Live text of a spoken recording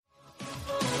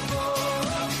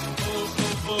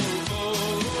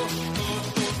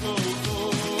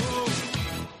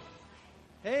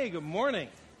Good morning.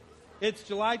 It's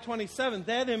July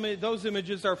 27th. Those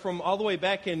images are from all the way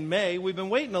back in May. We've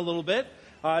been waiting a little bit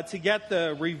to get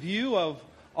the review of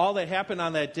all that happened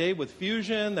on that day with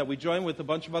Fusion, that we joined with a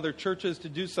bunch of other churches to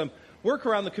do some work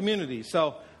around the community.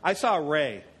 So I saw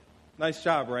Ray. Nice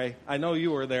job, Ray. I know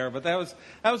you were there, but that was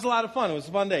a lot of fun. It was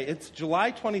a fun day. It's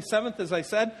July 27th, as I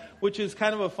said, which is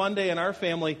kind of a fun day in our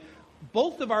family.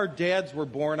 Both of our dads were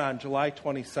born on July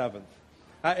 27th.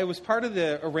 It was part of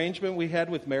the arrangement we had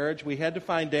with marriage. We had to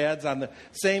find dads on the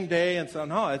same day, and so,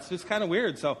 no, it's just kind of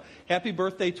weird. So happy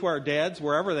birthday to our dads,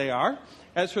 wherever they are.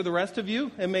 As for the rest of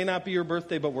you, it may not be your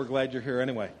birthday, but we're glad you're here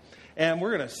anyway. And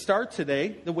we're going to start today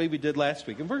the way we did last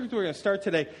week. And we're going to start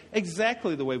today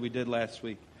exactly the way we did last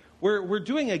week. We're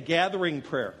doing a gathering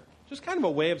prayer, just kind of a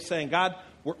way of saying, God,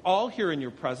 we're all here in your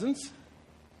presence.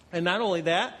 And not only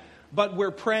that, but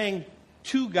we're praying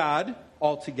to God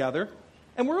all together.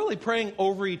 And we're really praying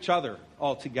over each other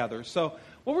all together. So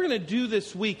what we're going to do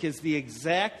this week is the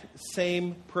exact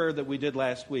same prayer that we did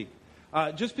last week.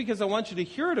 Just because I want you to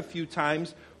hear it a few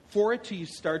times for it to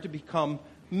start to become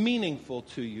meaningful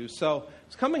to you. So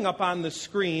it's coming up on the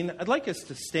screen. I'd like us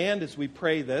to stand as we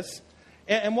pray this.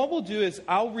 And what we'll do is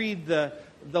I'll read the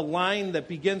line that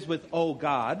begins with, "Oh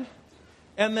God,"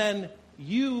 and then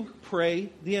you pray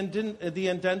the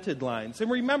indented lines.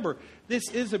 And remember, this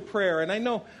is a prayer. And I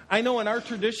know in our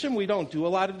tradition, we don't do a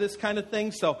lot of this kind of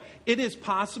thing. So it is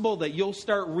possible that you'll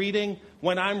start reading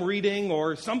when I'm reading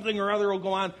or something or other will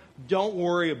go on. Don't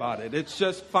worry about it. It's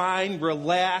just fine.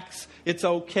 Relax. It's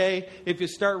okay. If you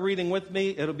start reading with me,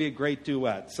 it'll be a great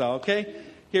duet. So, okay,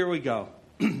 here we go.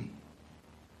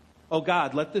 Oh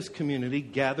God, let this community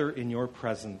gather in your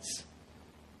presence.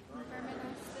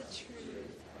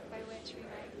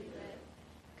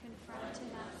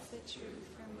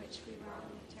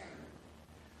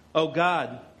 Oh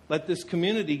God, let this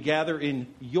community gather in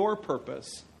your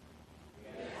purpose.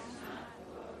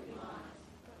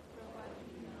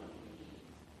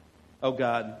 Oh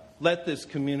God, let this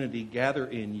community gather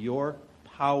in your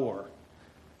power.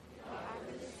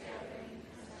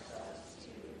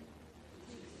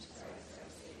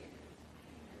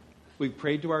 We've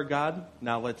prayed to our God,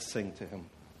 now let's sing to him.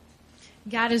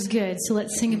 God is good, so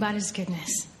let's sing about his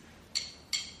goodness.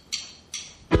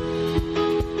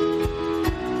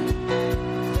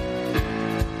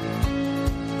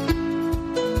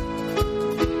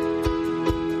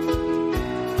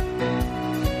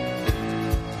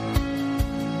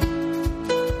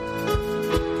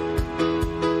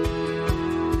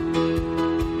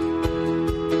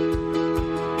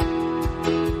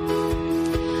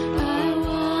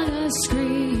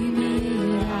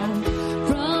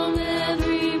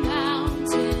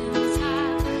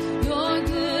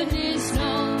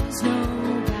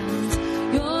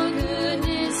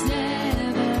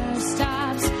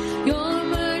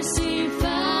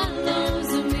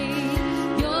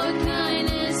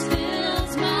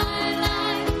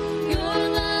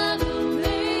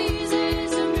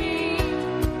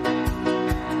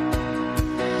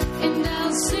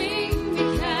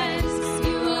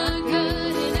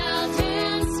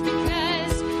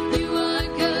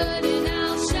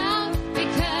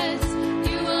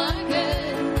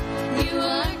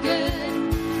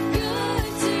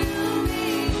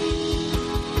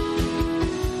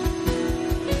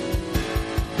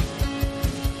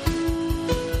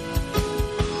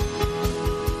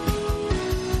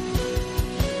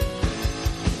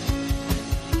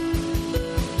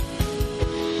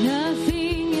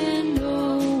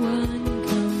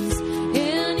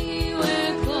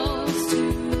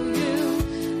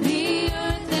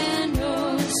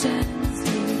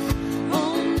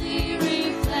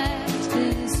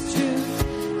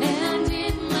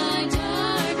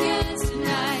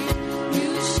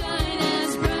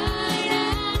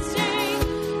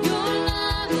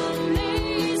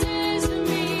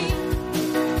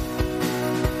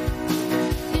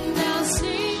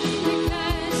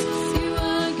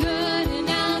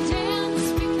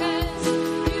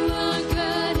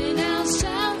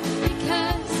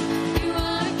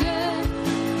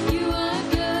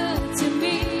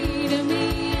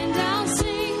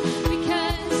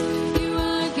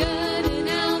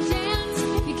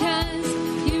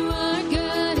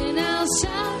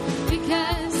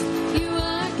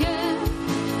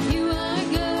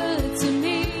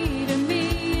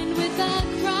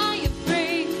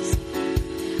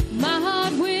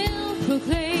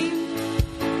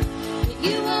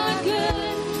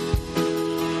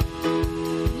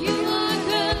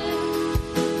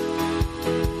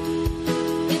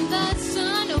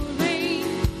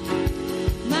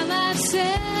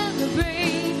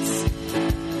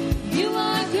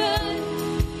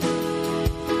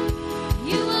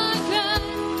 You are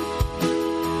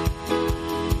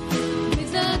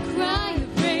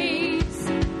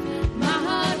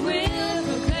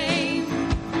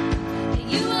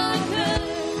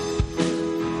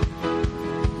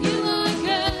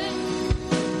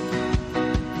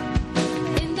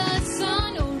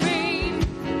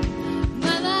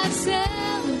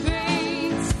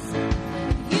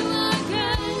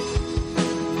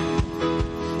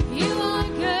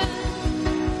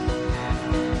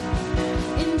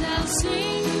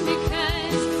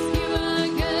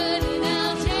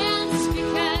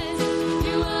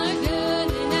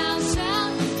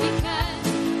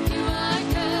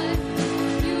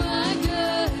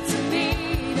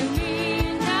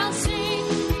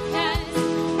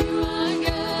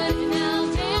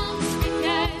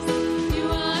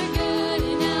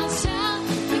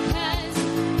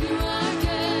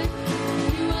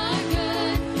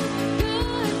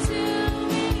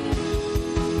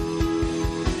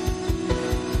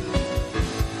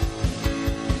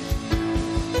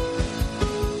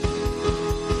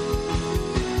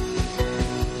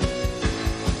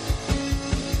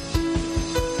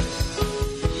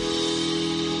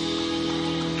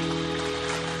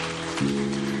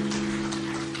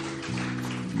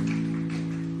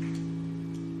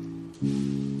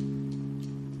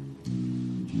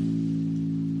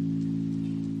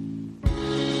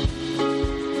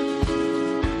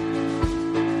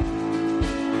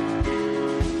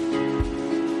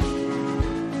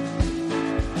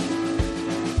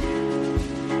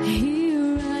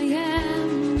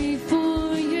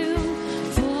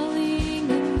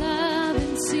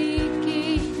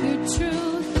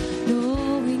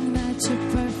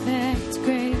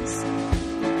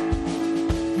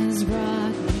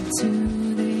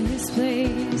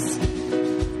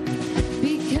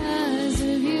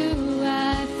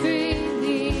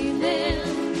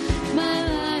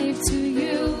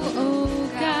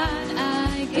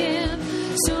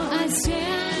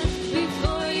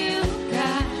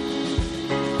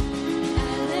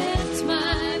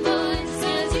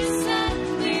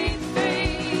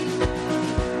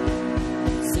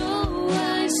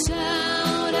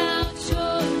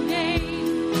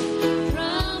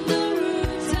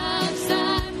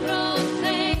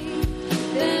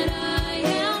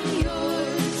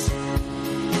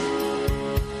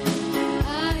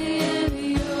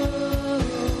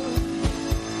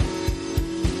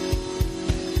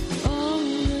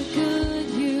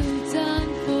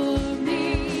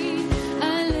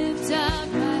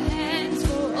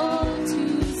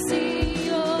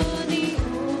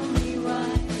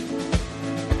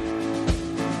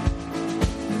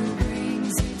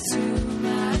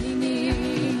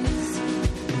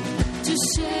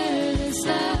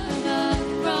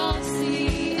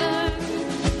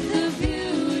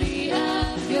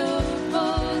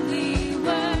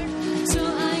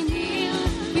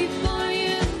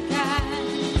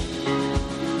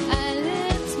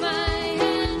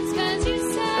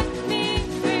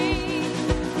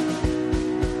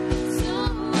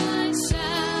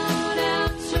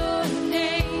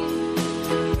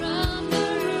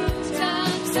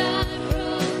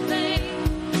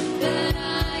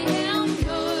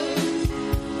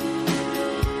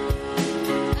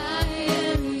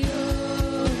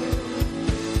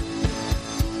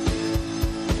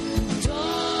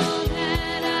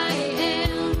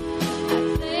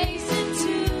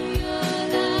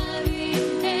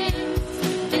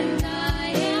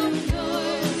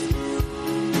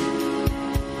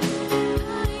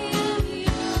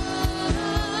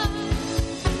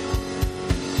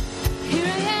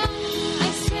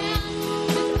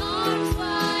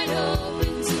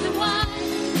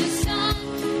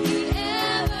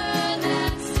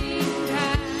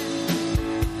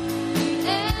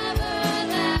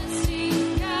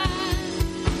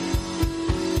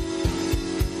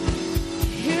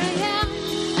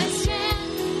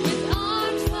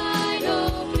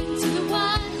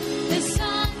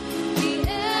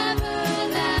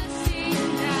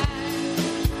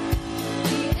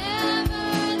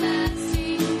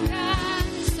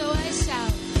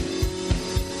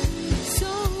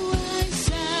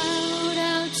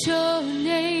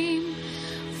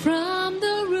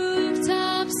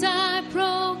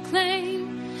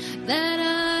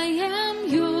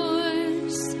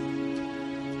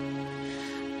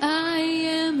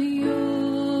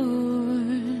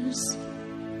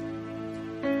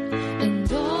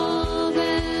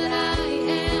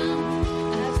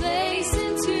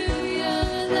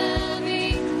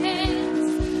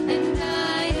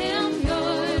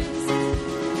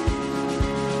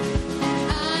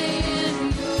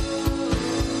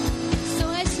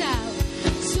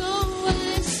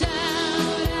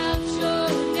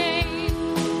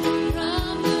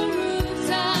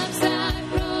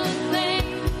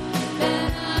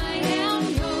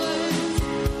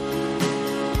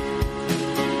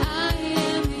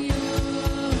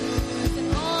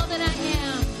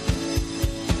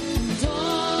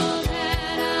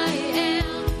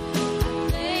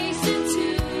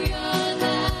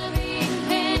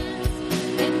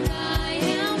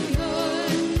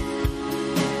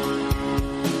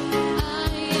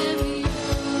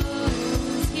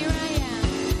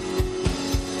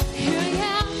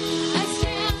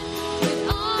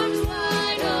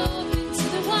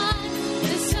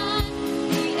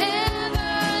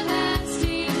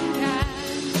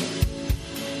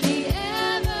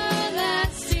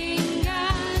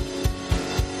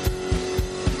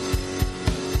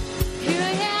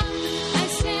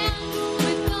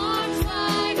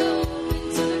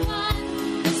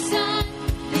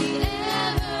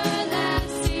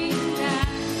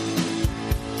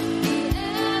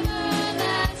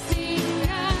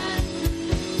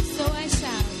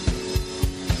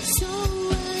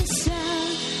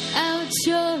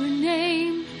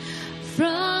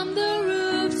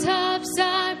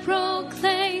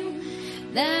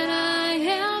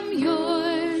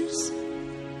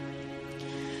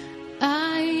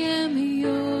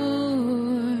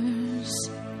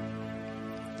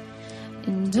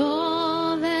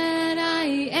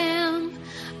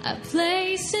I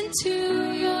place into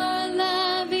your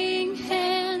loving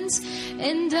hands,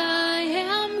 and I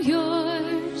am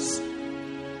yours.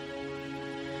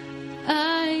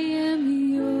 I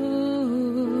am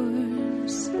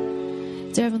yours.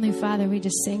 Dear Heavenly Father, we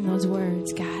just sing those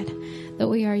words, God, that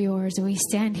we are yours, and we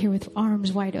stand here with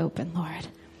arms wide open, Lord.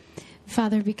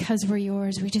 Father, because we're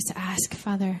yours, we just ask,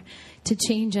 Father, to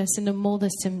change us and to mold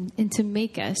us and to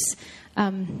make us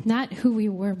not who we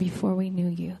were before we knew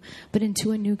you, but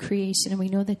into a new creation. And we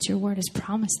know that your word has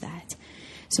promised that.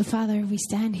 So, Father, we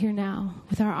stand here now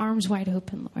with our arms wide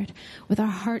open, Lord, with our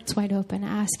hearts wide open,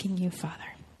 asking you,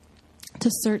 Father, to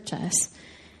search us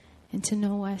and to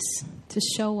know us, to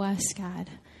show us, God,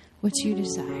 what you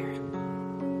desire.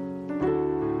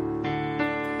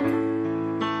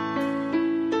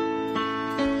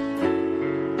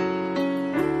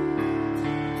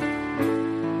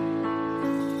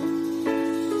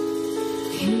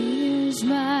 Here's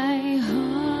my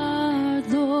heart,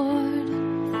 Lord.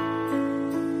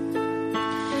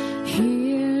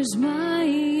 Here's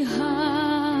my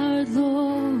heart,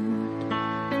 Lord.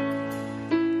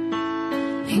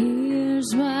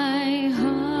 Here's my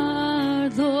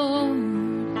heart, Lord.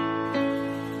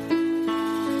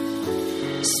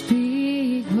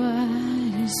 Speak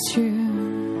what is true.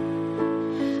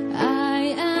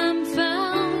 I am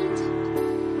found.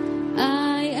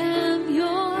 I am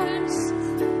yours.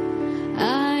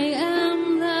 I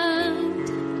am loved.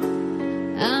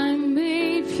 I'm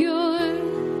made pure.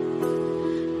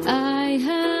 I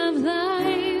have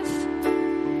life.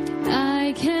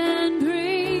 I can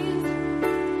breathe.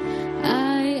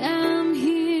 I am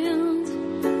healed.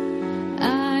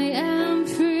 I am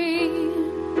free.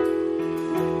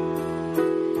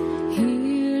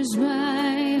 Here's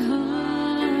my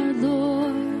heart,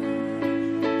 Lord.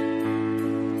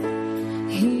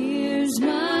 Here's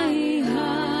my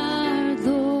heart,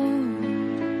 Lord.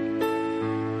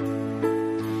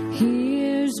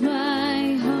 Here's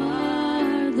my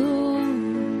heart, Lord.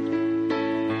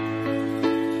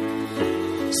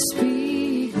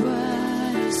 Speak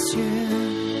what is true.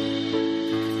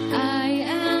 I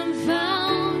am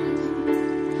found.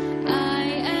 I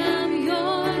am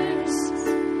yours.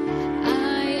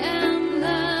 I am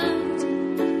loved.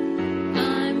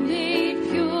 I'm made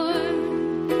pure.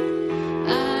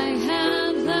 I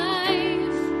have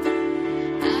life.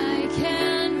 I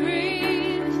can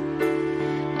breathe.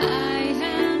 I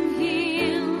am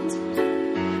healed.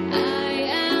 I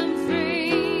am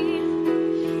free.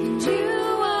 And you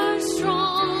are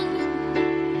strong.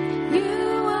 You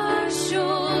are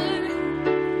sure.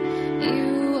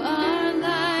 You are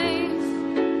life.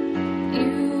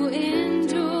 You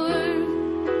endure.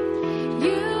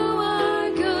 You are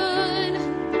good.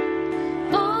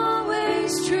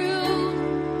 Always true.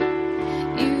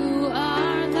 You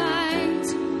are light.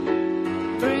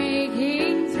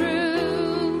 Breaking through.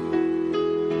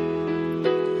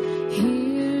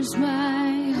 Here's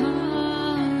my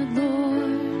heart,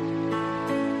 Lord.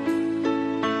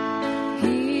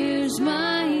 Here's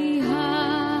my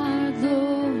heart,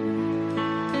 Lord.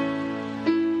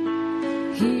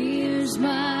 Here's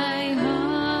my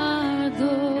heart,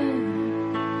 Lord.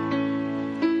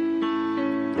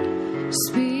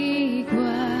 Speak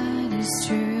what is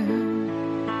true.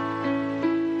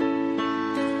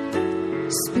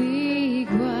 Speak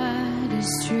what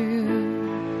is true.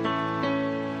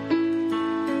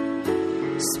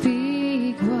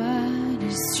 Speak what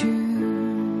is true.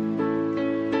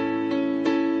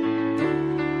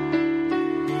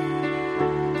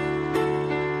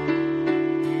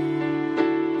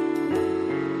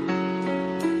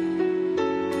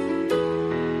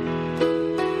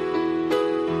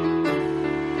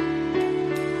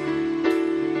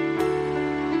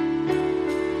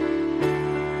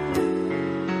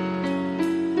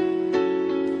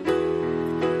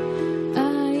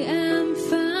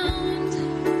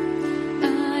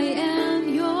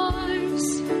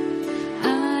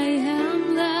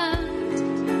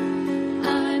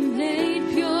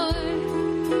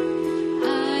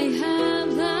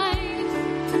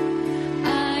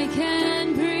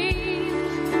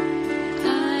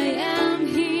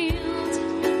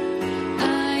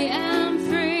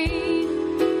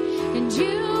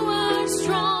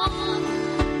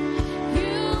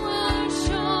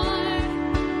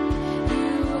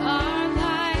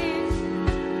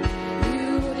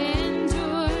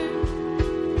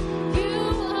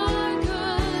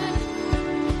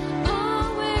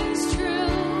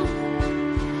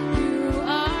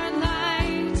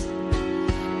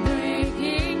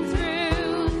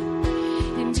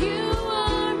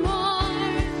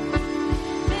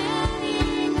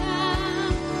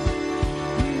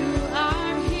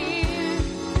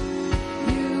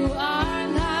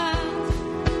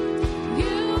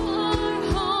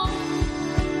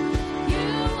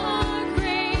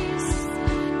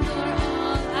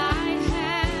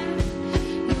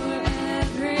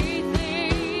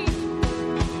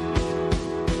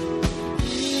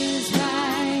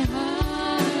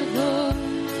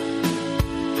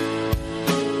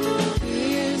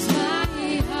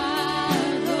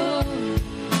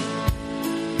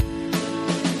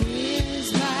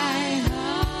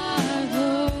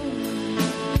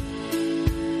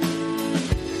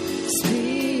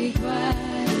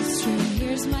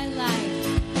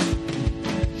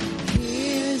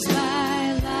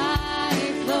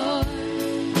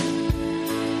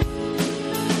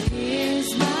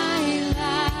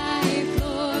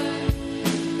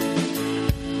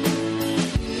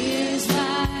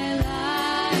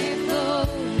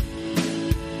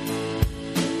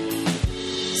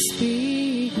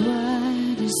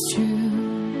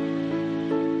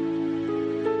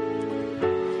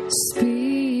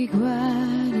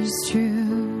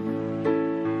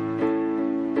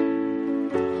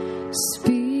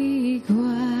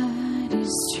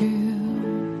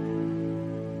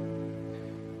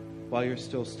 while you're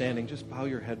still standing, just bow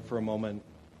your head for a moment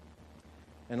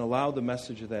and allow the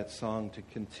message of that song to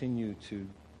continue to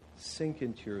sink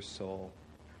into your soul.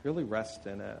 Really rest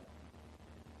in it.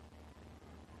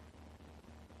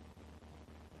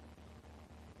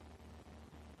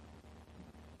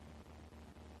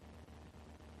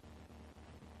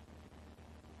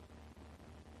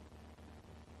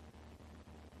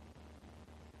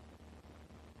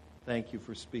 Thank you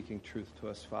for speaking truth to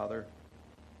us, Father.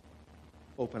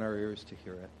 Open our ears to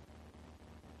hear it.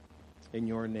 In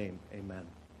your name, amen.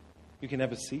 You can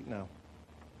have a seat now.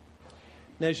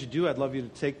 And as you do, I'd love you to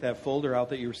take that folder out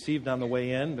that you received on the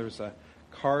way in. There's a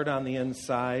card on the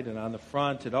inside and on the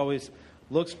front. It always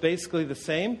looks basically the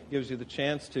same. Gives you the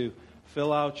chance to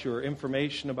fill out your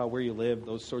information about where you live,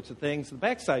 those sorts of things. The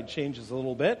backside changes a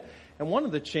little bit. And one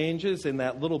of the changes in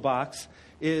that little box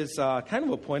is kind of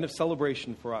a point of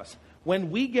celebration for us. When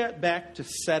we get back to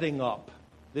setting up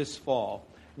this fall,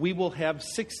 we will have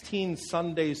 16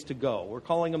 Sundays to go. We're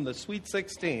calling them the Sweet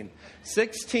 16.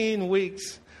 16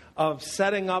 weeks of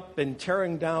setting up and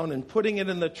tearing down and putting it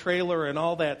in the trailer and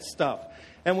all that stuff.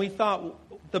 And we thought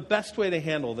the best way to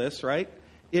handle this, right,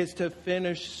 is to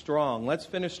finish strong. Let's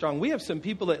finish strong. We have some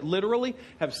people that literally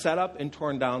have set up and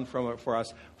torn down for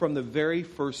us from the very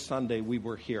first Sunday we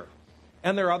were here.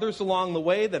 And there are others along the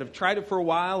way that have tried it for a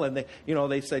while and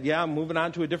they said, yeah, I'm moving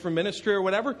on to a different ministry or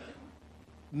whatever.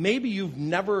 Maybe you've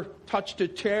never touched a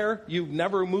chair. You've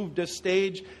never moved a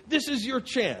stage. This is your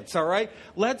chance, all right?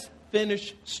 Let's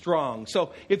finish strong.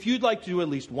 So if you'd like to do at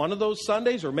least one of those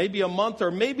Sundays or maybe a month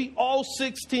or maybe all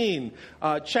 16,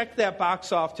 check that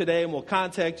box off today and we'll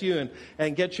contact you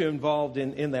and get you involved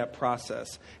in that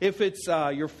process. If it's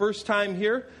your first time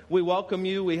here, we welcome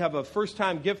you. We have a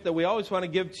first-time gift that we always want to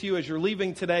give to you as you're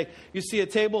leaving today. You see a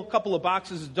table, a couple of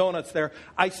boxes of donuts there.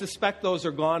 I suspect those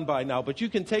are gone by now, but you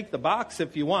can take the box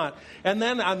if you want. And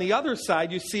then on the other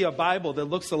side, you see a Bible that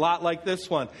looks a lot like this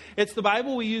one. It's the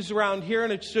Bible we use around here,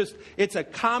 and it's a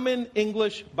common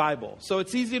English Bible. So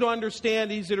it's easy to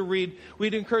understand, easy to read.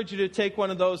 We'd encourage you to take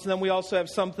one of those. And then we also have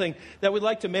something that we'd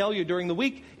like to mail you during the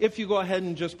week if you go ahead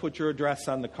and just put your address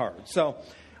on the card. So,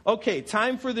 okay,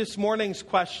 time for this morning's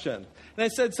question. And I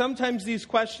said sometimes these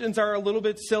questions are a little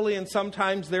bit silly and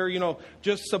sometimes they're,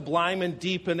 just sublime and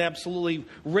deep and absolutely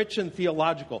rich and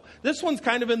theological. This one's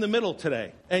kind of in the middle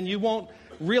today. And you won't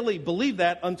really believe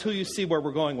that until you see where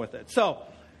we're going with it. So,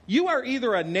 you are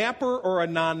either a napper or a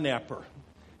non-napper.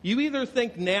 You either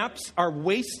think naps are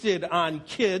wasted on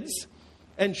kids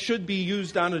and should be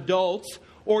used on adults,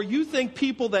 or you think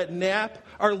people that nap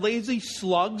are lazy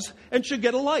slugs and should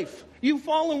get a life. You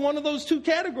fall in one of those two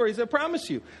categories, I promise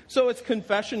you. So it's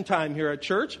confession time here at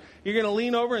church. You're going to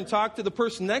lean over and talk to the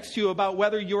person next to you about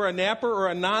whether you're a napper or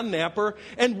a non-napper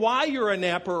and why you're a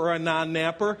napper or a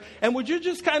non-napper. And would you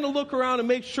just kind of look around and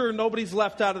make sure nobody's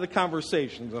left out of the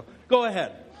conversation? So go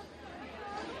ahead.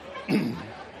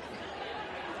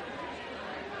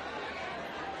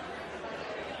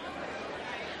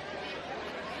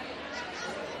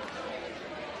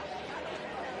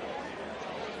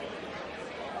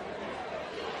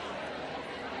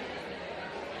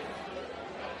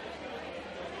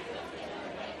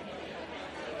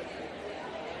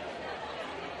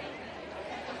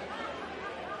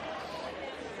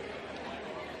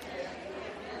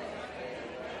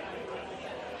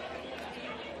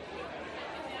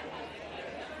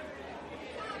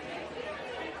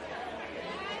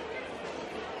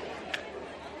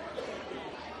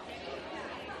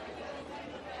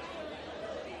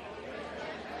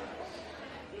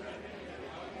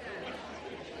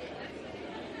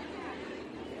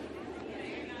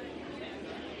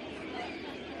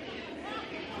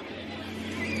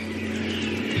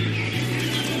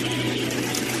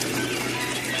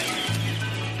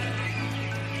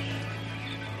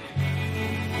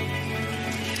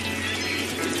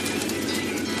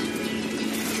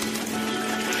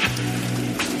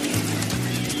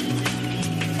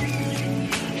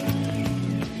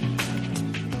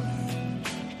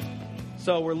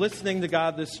 So we're listening to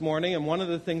God this morning, and one of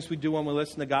the things we do when we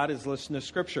listen to God is listen to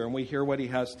Scripture, and we hear what He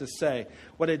has to say.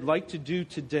 What I'd like to do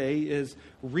today is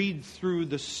read through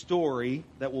the story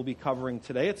that we'll be covering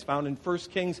today. It's found in 1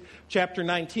 Kings chapter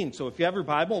 19. So if you have your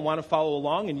Bible and want to follow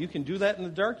along, and you can do that in the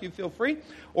dark, you feel free,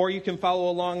 or you can follow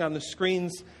along on the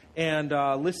screens and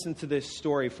listen to this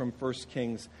story from 1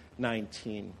 Kings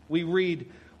 19. We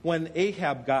read, when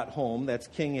Ahab got home, that's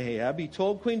King Ahab, he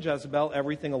told Queen Jezebel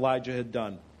everything Elijah had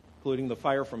done, including the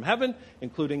fire from heaven,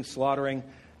 including slaughtering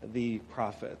the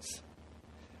prophets.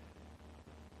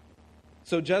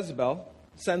 So Jezebel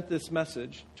sent this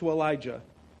message to Elijah.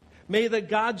 May the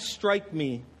gods strike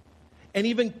me and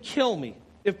even kill me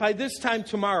if by this time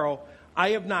tomorrow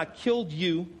I have not killed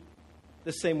you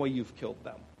the same way you've killed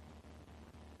them."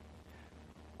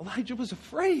 Elijah was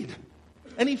afraid,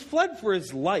 and he fled for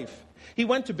his life. He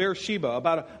went to Beersheba,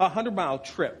 about a 100-mile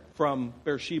trip from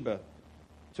Beersheba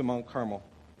to Mount Carmel,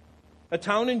 a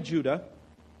town in Judah,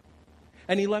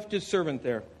 and he left his servant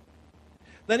there.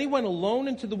 Then he went alone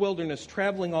into the wilderness,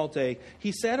 traveling all day.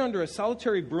 He sat under a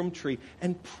solitary broom tree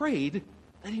and prayed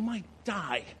that he might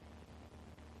die.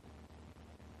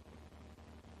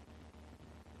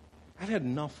 "I've had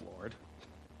enough, Lord.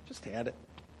 Just had it.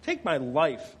 Take my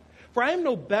life, for I am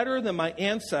no better than my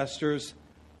ancestors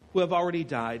who have already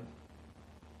died."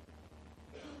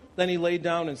 Then he lay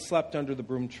down and slept under the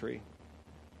broom tree.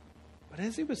 But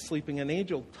as he was sleeping, an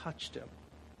angel touched him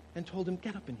and told him,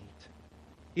 "Get up and eat."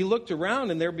 He looked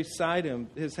around, and there beside him,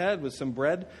 his head, was some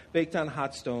bread baked on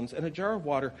hot stones and a jar of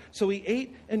water. So he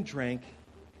ate and drank,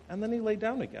 and then he lay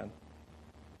down again.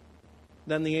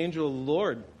 Then the angel of the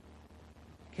Lord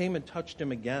came and touched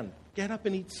him again. "Get up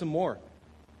and eat some more,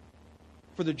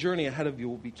 for the journey ahead of you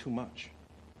will be too much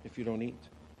if you don't eat."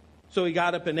 So he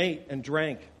got up and ate and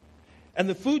drank. And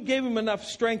the food gave him enough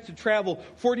strength to travel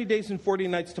 40 days and 40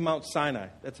 nights to Mount Sinai.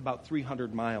 That's about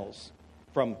 300 miles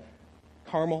from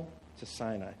Carmel to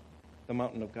Sinai, the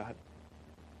mountain of God.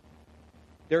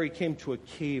 There he came to a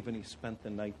cave, and he spent the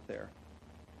night there.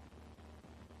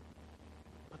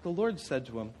 But the Lord said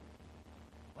to him,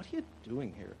 "What are you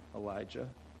doing here, Elijah?"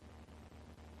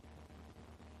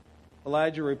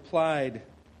 Elijah replied,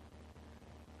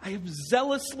 "I have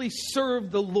zealously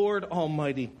served the Lord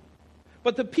Almighty.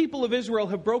 But the people of Israel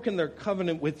have broken their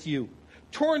covenant with you,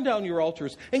 torn down your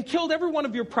altars, and killed every one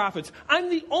of your prophets. I'm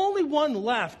the only one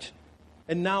left,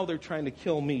 and now they're trying to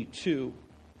kill me too.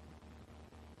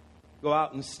 Go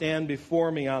out and stand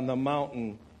before me on the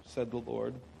mountain," said the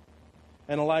Lord.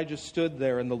 And Elijah stood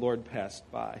there, and the Lord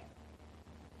passed by.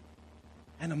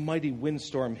 And a mighty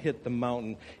windstorm hit the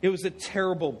mountain. It was a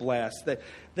terrible blast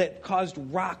that caused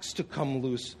rocks to come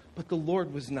loose, but the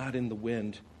Lord was not in the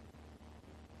wind.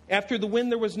 After the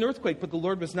wind, there was an earthquake, but the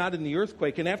Lord was not in the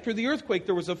earthquake. And after the earthquake,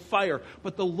 there was a fire,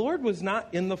 but the Lord was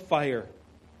not in the fire.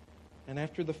 And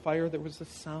after the fire, there was the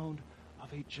sound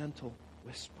of a gentle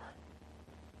whisper.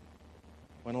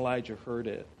 When Elijah heard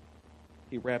it,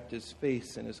 he wrapped his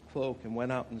face in his cloak and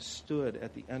went out and stood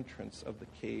at the entrance of the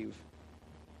cave.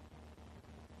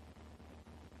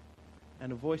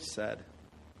 And a voice said,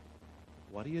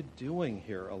 "What are you doing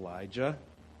here, Elijah?"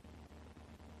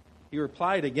 He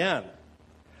replied again,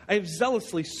 "I have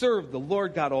zealously served the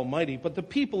Lord God Almighty, but the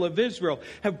people of Israel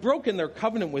have broken their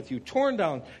covenant with you, torn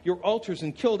down your altars,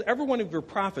 and killed every one of your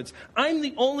prophets. I'm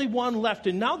the only one left,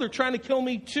 and now they're trying to kill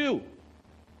me too."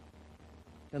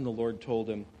 And the Lord told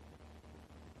him,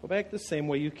 "Go back the same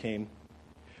way you came.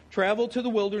 Travel to the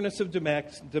wilderness of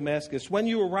Damascus. When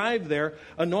you arrive there,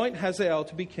 anoint Hazael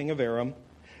to be king of Aram,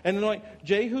 and anoint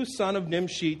Jehu son of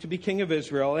Nimshi to be king of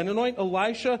Israel, and anoint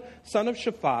Elisha son of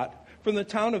Shaphat from the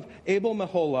town of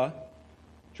Abel-Meholah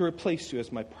to replace you as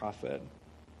my prophet.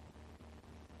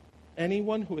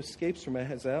 Anyone who escapes from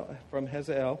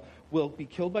Hazael will be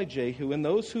killed by Jehu, and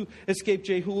those who escape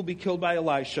Jehu will be killed by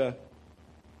Elisha.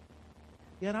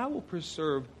 Yet I will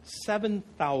preserve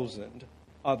 7,000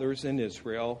 others in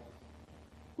Israel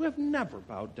who have never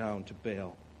bowed down to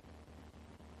Baal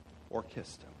or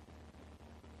kissed him."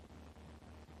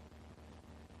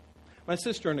 My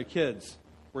sister and her kids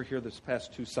were here this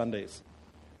past 2 Sundays.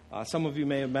 Some of you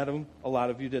may have met them. A lot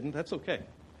of you didn't. That's okay.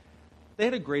 They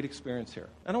had a great experience here,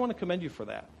 and I want to commend you for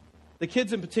that. The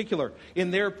kids in particular, in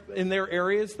their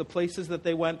areas, the places that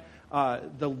they went,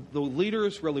 the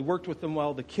leaders really worked with them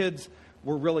well. The kids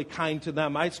were really kind to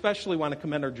them. I especially want to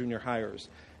commend our junior hires,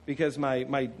 because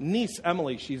my niece,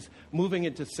 Emily, she's moving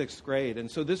into 6th grade. And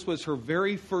so this was her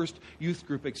very first youth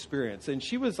group experience. And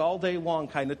she was all day long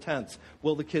kind of tense.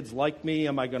 Will the kids like me?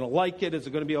 Am I going to like it? Is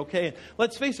it going to be okay? And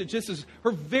let's face it, this is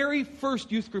her very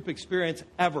first youth group experience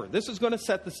ever. This is going to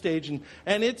set the stage.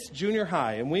 And it's junior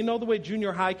high. And we know the way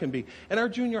junior high can be. And our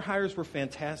junior hires were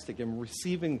fantastic in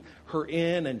receiving her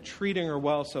in and treating her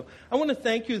well. So I want to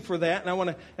thank you for that. And I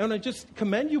want to just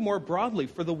commend you more broadly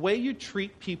for the way you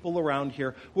treat people around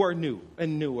here who are new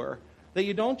and newer, that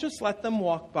you don't just let them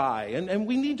walk by. And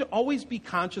we need to always be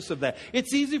conscious of that.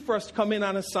 It's easy for us to come in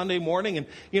on a Sunday morning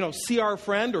and, see our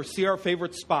friend or see our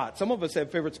favorite spot. Some of us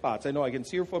have favorite spots. I know, I can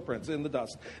see your footprints in the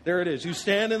dust. There it is. You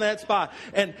stand in that spot.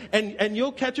 And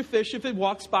you'll catch a fish if it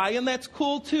walks by, and that's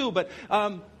cool too. But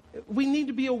we need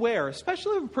to be aware,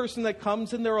 especially of a person that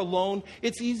comes and they're alone.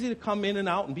 It's easy to come in and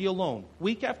out and be alone,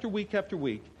 week after week after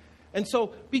week. And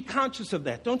so be conscious of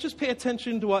that. Don't just pay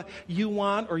attention to what you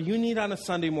want or you need on a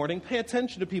Sunday morning. Pay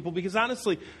attention to people, because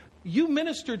honestly, you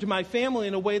ministered to my family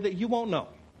in a way that you won't know.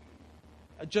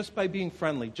 Just by being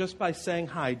friendly, just by saying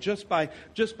hi, just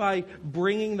by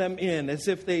bringing them in as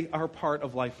if they are part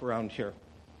of life around here.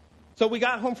 So we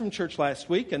got home from church last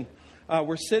week, and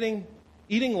we're sitting,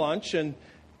 eating lunch, and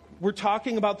we're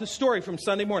talking about the story from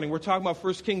Sunday morning. We're talking about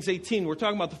 1 Kings 18. We're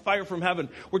talking about the fire from heaven.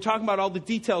 We're talking about all the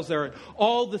details there and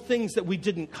all the things that we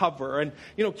didn't cover. And,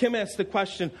 Kim asked the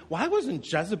question, why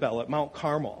wasn't Jezebel at Mount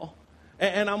Carmel?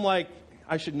 And I'm like,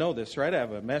 I should know this, right? I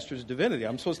have a master's of divinity.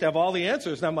 I'm supposed to have all the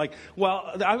answers. And I'm like,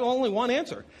 well, I have only one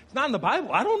answer. It's not in the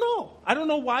Bible. I don't know. I don't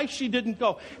know why she didn't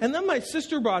go. And then my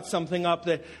sister brought something up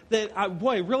that I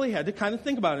really had to kind of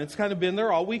think about it. It's kind of been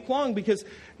there all week long because,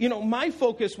 my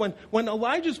focus, when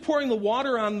Elijah's pouring the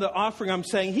water on the offering, I'm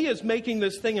saying he is making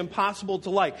this thing impossible to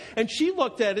light. And she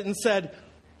looked at it and said,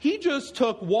 he just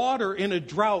took water in a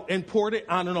drought and poured it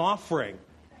on an offering.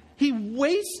 He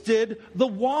wasted the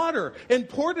water and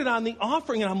poured it on the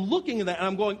offering. And I'm looking at that and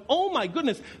I'm going, oh my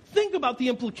goodness, think about the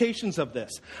implications of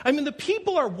this. I mean, the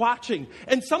people are watching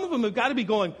and some of them have got to be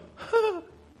going,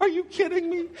 are you kidding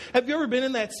me? Have you ever been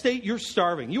in that state? You're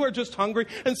starving. You are just hungry.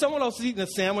 And someone else is eating a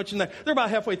sandwich and they're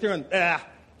about halfway through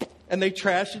and they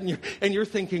trash it and you're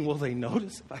thinking, will they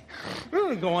notice if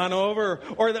I go on over?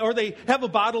 Or they have a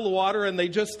bottle of water and they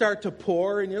just start to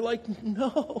pour and you're like,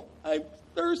 no, I'm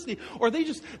thirsty. Or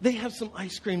they have some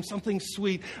ice cream, something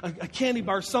sweet, a candy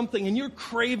bar, something, and you're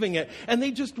craving it. And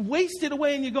they just waste it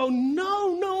away and you go,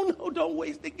 no, don't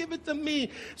waste it. Give it to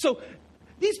me. So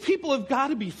these people have got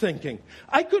to be thinking,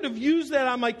 I could have used that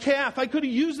on my calf. I could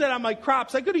have used that on my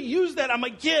crops. I could have used that on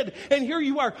my kid. And here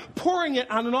you are pouring it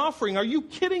on an offering. Are you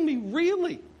kidding me?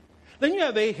 Really? Then you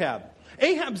have Ahab.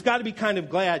 Ahab's got to be kind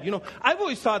of glad. I've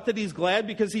always thought that he's glad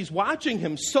because he's watching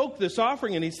him soak this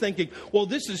offering and he's thinking, well,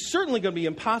 this is certainly going to be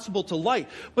impossible to light.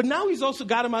 But now he's also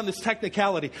got him on this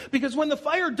technicality because when the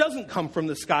fire doesn't come from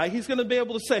the sky, he's going to be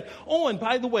able to say, oh, and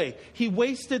by the way, he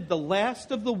wasted the last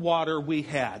of the water we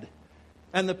had.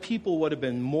 And the people would have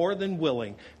been more than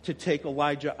willing to take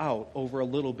Elijah out over a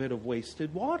little bit of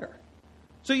wasted water.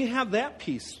 So you have that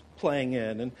piece playing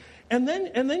in. And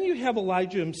then you have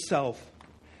Elijah himself.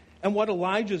 And what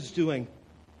Elijah's doing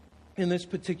in this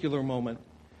particular moment.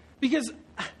 Because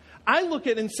I look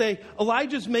at it and say,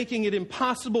 Elijah's making it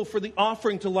impossible for the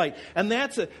offering to light. And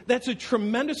that's a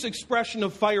tremendous expression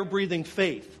of fire-breathing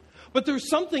faith. But there's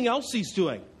something else he's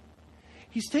doing.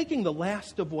 He's taking the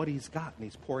last of what he's got and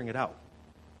he's pouring it out.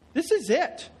 This is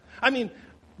it. I mean,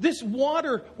 this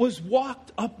water was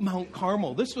walked up Mount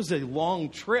Carmel. This was a long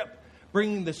trip,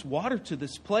 bringing this water to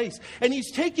this place. And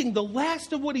he's taking the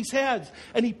last of what he has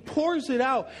and he pours it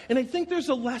out. And I think there's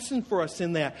a lesson for us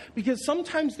in that because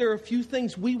sometimes there are a few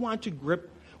things we want to grip.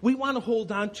 We want to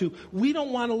hold on to. We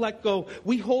don't want to let go.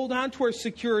 We hold on to our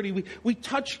security. We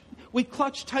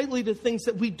clutch tightly to things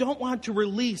that we don't want to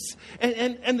release.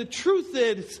 And the truth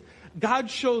is,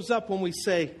 God shows up when we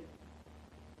say,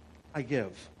 I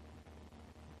give.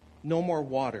 No more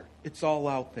water. It's all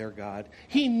out there, God.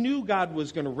 He knew God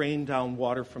was going to rain down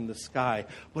water from the sky,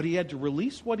 but he had to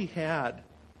release what he had.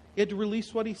 He had to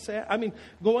release what he said. I mean,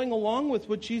 going along with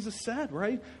what Jesus said,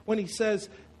 right? When he says,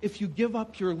 if you give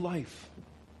up your life,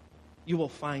 you will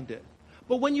find it.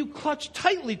 But when you clutch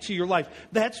tightly to your life,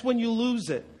 that's when you lose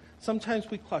it. Sometimes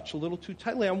we clutch a little too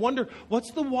tightly. I wonder, what's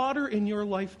the water in your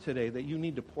life today that you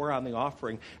need to pour on the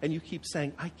offering? And you keep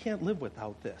saying, I can't live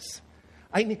without this.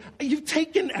 You've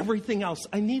taken everything else.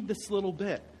 I need this little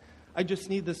bit. I just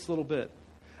need this little bit.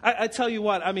 I tell you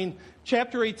what, I mean,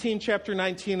 chapter 18, chapter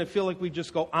 19, I feel like we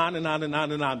just go on and on and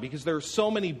on and on because there are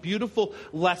so many beautiful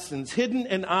lessons, hidden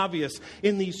and obvious,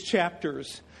 in these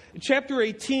chapters. Chapter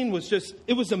 18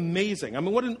 it was amazing. I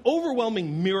mean, what an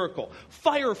overwhelming miracle.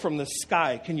 Fire from the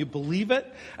sky. Can you believe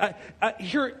it?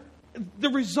 Here, the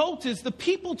result is the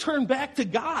people turn back to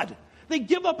God. They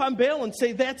give up on Baal and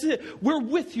say, that's it. We're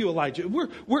with you, Elijah.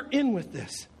 We're in with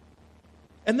this.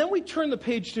 And then we turn the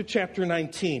page to chapter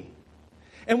 19.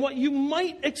 And what you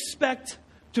might expect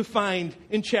to find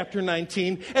in chapter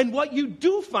 19 and what you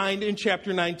do find in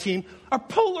chapter 19 are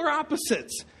polar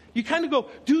opposites. You kind of go,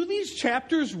 do these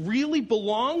chapters really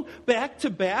belong back to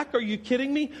back? Are you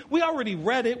kidding me? We already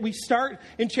read it. We start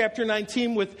in chapter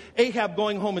 19 with Ahab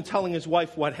going home and telling his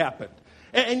wife what happened.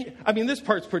 And I mean, this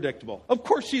part's predictable. Of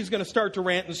course, she's going to start to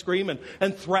rant and scream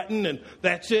and threaten, and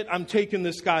that's it. I'm taking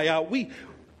this guy out.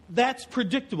 That's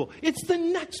predictable. It's the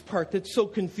next part that's so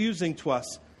confusing to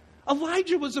us.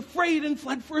 Elijah was afraid and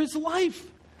fled for his life.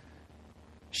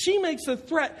 She makes a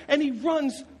threat, and he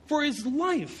runs for his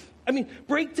life. I mean,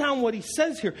 break down what he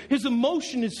says here. His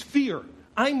emotion is fear.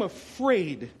 I'm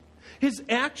afraid. His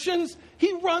actions,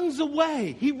 he runs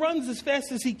away. He runs as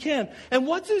fast as he can. And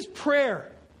what's his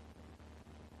prayer?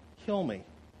 kill me.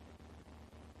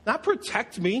 Not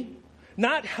protect me,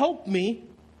 not help me,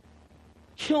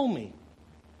 kill me.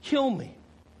 Kill me.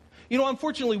 You know,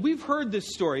 unfortunately, we've heard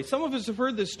this story. Some of us have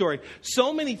heard this story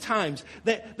so many times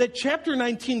that chapter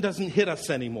 19 doesn't hit us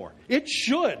anymore. It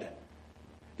should.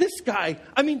 This guy,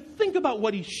 I mean, think about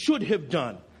what he should have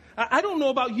done. I don't know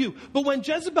about you, but when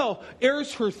Jezebel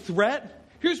airs her threat,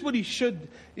 here's what he should.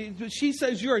 She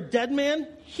says, you're a dead man.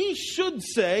 He should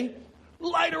say,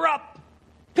 light her up.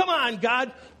 Come on,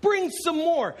 God, bring some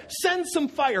more. Send some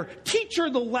fire. Teach her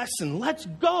the lesson. Let's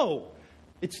go.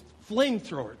 It's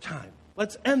flamethrower time.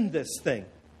 Let's end this thing.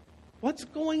 What's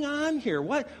going on here?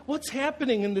 What's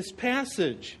happening in this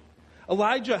passage?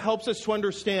 Elijah helps us to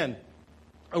understand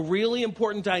a really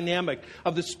important dynamic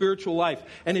of the spiritual life.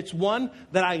 And it's one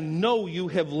that I know you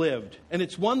have lived. And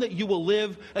it's one that you will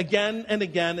live again and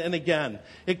again and again.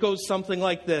 It goes something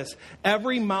like this.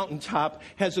 Every mountaintop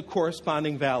has a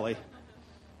corresponding valley.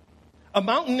 A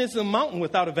mountain isn't a mountain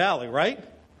without a valley, right?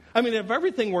 I mean, if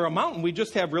everything were a mountain, we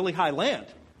just have really high land.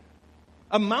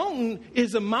 A mountain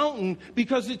is a mountain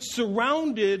because it's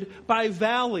surrounded by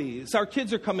valleys. Our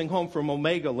kids are coming home from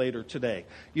Omega later today.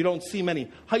 You don't see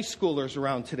many high schoolers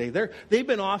around today. They've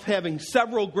been off having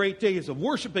several great days of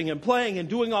worshiping and playing and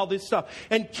doing all this stuff.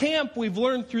 And camp, we've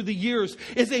learned through the years,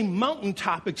 is a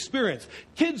mountaintop experience.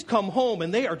 Kids come home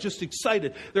and they are just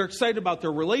excited. They're excited about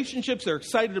their relationships. They're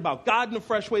excited about God in a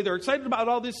fresh way. They're excited about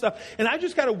all this stuff. And I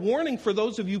just got a warning for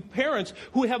those of you parents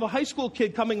who have a high school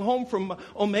kid coming home from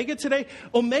Omega today.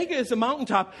 Omega is a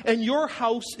mountaintop, and your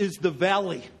house is the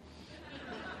valley.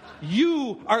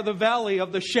 You are the valley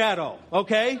of the shadow,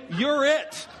 okay? You're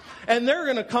it. And they're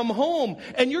going to come home,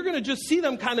 and you're going to just see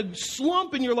them kind of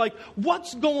slump, and you're like,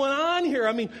 what's going on here?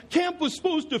 I mean, camp was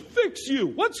supposed to fix you.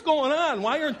 What's going on?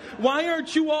 Why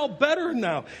aren't you all better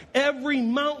now? Every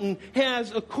mountain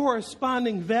has a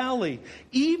corresponding valley.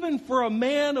 Even for a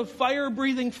man of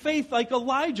fire-breathing faith like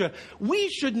Elijah, we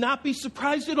should not be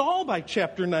surprised at all by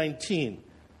chapter 19.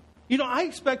 You know, I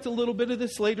expect a little bit of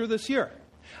this later this year.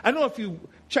 I don't know if you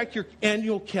check your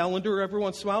annual calendar every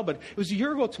once in a while, but it was a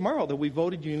year ago tomorrow that we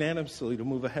voted unanimously to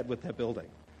move ahead with that building.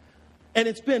 And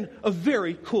it's been a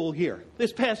very cool year.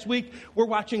 This past week, we're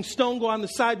watching stone go on the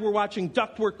side. We're watching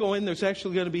ductwork go in. There's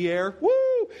actually going to be air. Woo!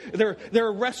 There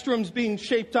are restrooms being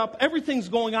shaped up. Everything's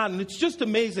going on, and it's just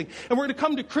amazing. And we're going to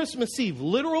come to Christmas Eve.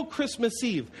 Literal Christmas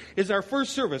Eve is our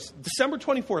first service. December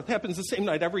 24th happens the same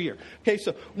night every year. Okay,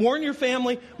 so warn your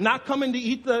family, not coming to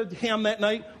eat the ham that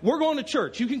night. We're going to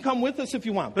church. You can come with us if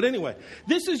you want. But anyway,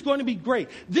 this is going to be great.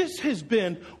 This has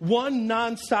been one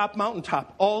nonstop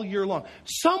mountaintop all year long.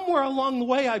 Somewhere along the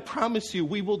way, I promise you,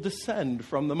 we will descend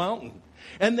from the mountain.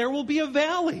 And there will be a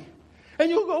valley. And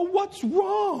you'll go, what's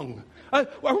wrong?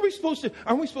 Aren't we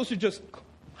supposed to just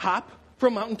hop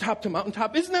from mountaintop to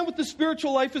mountaintop? Isn't that what the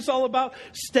spiritual life is all about?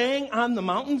 Staying on the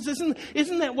mountains?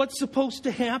 Isn't that what's supposed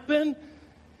to happen?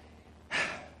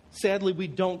 Sadly, we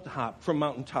don't hop from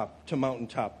mountaintop to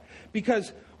mountaintop.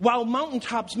 Because while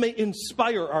mountaintops may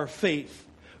inspire our faith,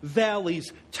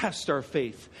 valleys test our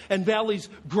faith. And valleys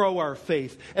grow our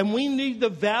faith. And we need the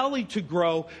valley to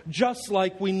grow just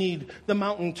like we need the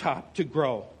mountaintop to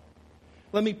grow.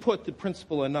 Let me put the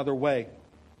principle another way.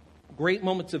 Great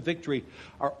moments of victory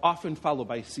are often followed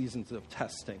by seasons of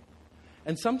testing.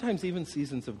 And sometimes even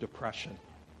seasons of depression.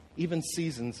 Even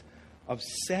seasons of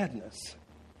sadness.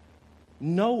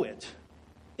 Know it.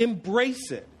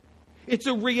 Embrace it. It's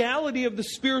a reality of the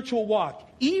spiritual walk.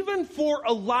 Even for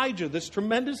Elijah, this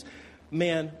tremendous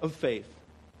man of faith.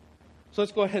 So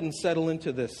let's go ahead and settle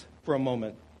into this for a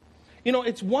moment. You know,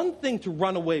 it's one thing to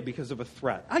run away because of a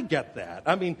threat. I get that.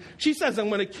 I mean, she says, I'm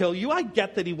going to kill you. I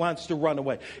get that he wants to run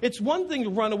away. It's one thing to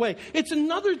run away. It's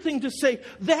another thing to say,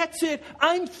 that's it.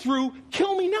 I'm through.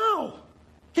 Kill me now.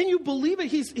 Can you believe it?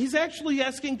 He's actually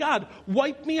asking God,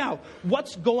 wipe me out.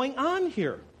 What's going on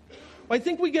here? Well, I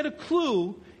think we get a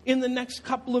clue in the next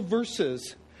couple of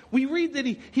verses. We read that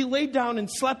he laid down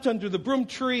and slept under the broom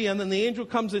tree, and then the angel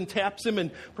comes and taps him and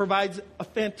provides a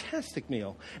fantastic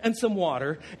meal and some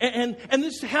water. And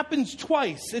this happens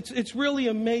twice. It's really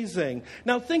amazing.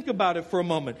 Now think about it for a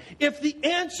moment. If the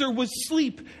answer was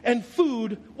sleep and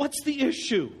food, what's the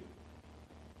issue?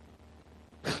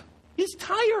 He's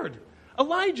tired.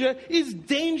 Elijah is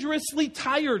dangerously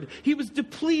tired. He was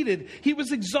depleted. He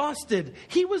was exhausted.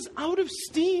 He was out of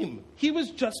steam. He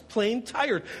was just plain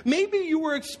tired. Maybe you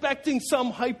were expecting some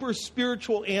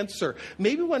hyper-spiritual answer.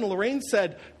 Maybe when Lorraine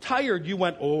said tired, you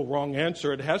went, oh, wrong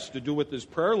answer. It has to do with his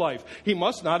prayer life. He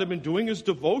must not have been doing his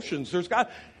devotions. The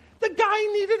guy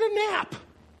needed a nap.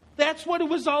 That's what it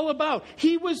was all about.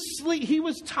 He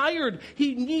was tired.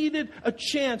 He needed a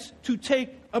chance to take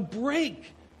a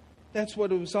break. That's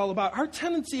what it was all about. Our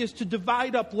tendency is to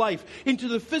divide up life into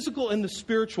the physical and the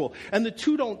spiritual, and the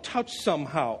two don't touch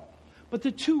somehow. But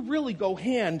the two really go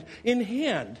hand in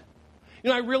hand.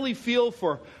 I really feel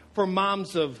for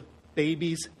moms of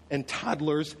babies and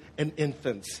toddlers and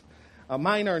infants.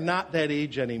 Mine are not that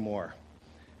age anymore,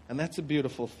 and that's a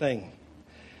beautiful thing.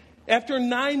 After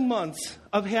 9 months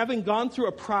of having gone through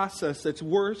a process that's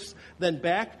worse than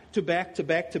back-to-back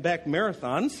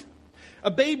marathons,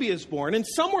 a baby is born, and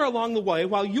somewhere along the way,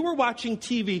 while you were watching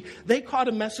TV, they caught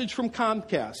a message from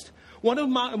Comcast. One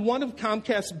of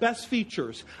Comcast's best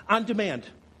features, on demand.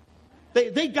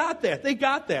 They got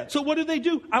that. So what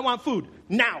do? I want food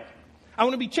now. I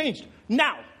want to be changed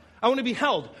now. I want to be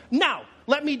held now.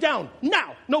 Let me down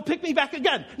now. No, pick me back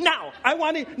again now. I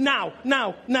want it now.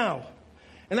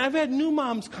 And I've had new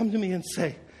moms come to me and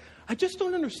say, I just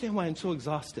don't understand why I'm so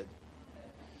exhausted.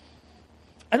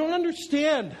 I don't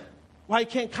understand why I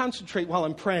can't concentrate while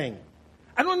I'm praying.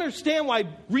 I don't understand why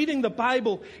reading the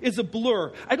Bible is a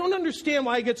blur. I don't understand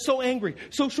why I get so angry,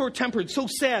 so short-tempered, so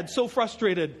sad, so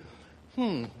frustrated.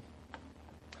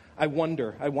 I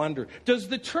wonder. Does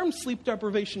the term sleep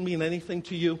deprivation mean anything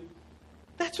to you?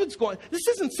 That's what's going on. This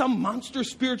isn't some monster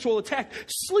spiritual attack.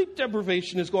 Sleep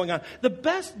deprivation is going on. The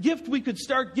best gift we could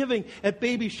start giving at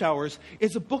baby showers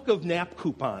is a book of nap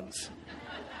coupons.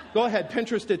 Go ahead,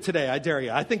 Pinterest it today. I dare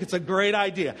you. I think it's a great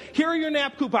idea. Here are your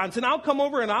nap coupons, and I'll come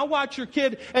over and I'll watch your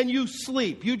kid, and you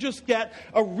sleep. You just get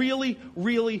a really,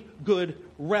 really good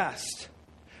rest.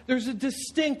 There's a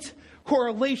distinct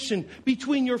correlation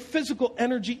between your physical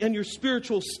energy and your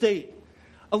spiritual state.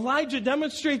 Elijah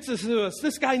demonstrates this to us.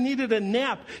 This guy needed a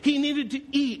nap. He needed to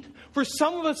eat. For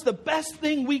some of us, the best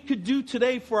thing we could do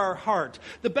today for our heart,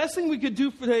 the best thing we could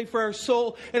do today for our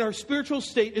soul and our spiritual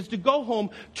state is to go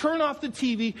home, turn off the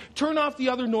TV, turn off the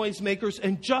other noisemakers,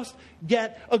 and just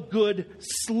get a good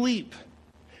sleep.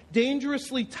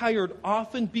 Dangerously tired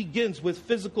often begins with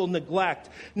physical neglect,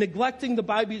 neglecting the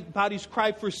body's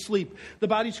cry for sleep, the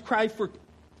body's cry for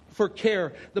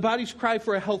care, the body's cry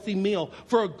for a healthy meal,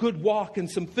 for a good walk and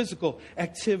some physical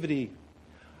activity.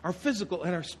 Our physical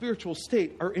and our spiritual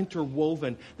state are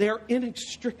interwoven. They are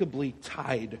inextricably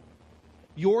tied.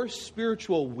 Your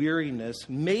spiritual weariness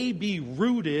may be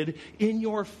rooted in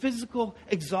your physical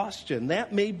exhaustion.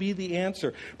 That may be the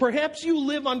answer. Perhaps you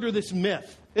live under this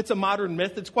myth. It's a modern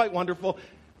myth. It's quite wonderful.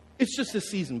 It's just a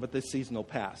season, but this season will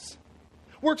pass.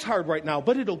 Work's hard right now,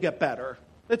 but it'll get better.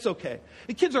 It's okay.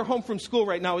 The kids are home from school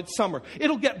right now. It's summer.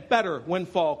 It'll get better when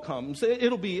fall comes.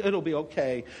 It'll be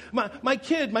okay. My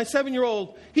kid, my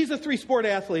 7-year-old, he's a 3-sport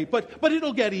athlete, but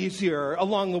it'll get easier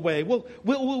along the way.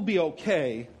 We'll be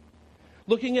okay.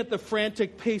 Looking at the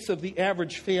frantic pace of the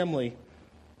average family,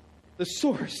 the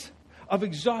source of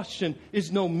exhaustion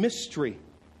is no mystery.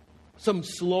 Some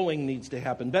slowing needs to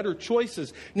happen. Better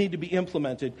choices need to be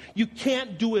implemented. You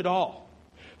can't do it all.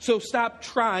 So stop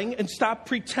trying and stop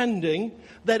pretending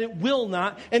that it will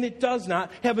not and it does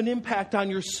not have an impact on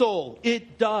your soul.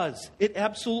 It does. It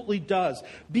absolutely does.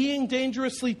 Being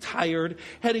dangerously tired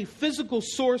had a physical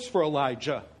source for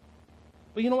Elijah.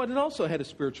 But you know what? It also had a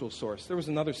spiritual source. There was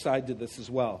another side to this as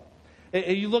well.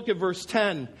 And you look at verse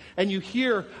 10 and you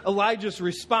hear Elijah's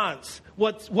response.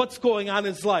 What's going on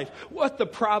in his life? What the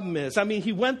problem is. I mean,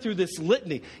 he went through this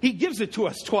litany. He gives it to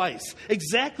us twice.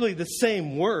 Exactly the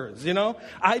same words, you know.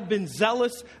 I've been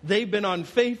zealous. They've been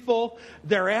unfaithful.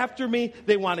 They're after me.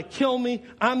 They want to kill me.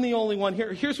 I'm the only one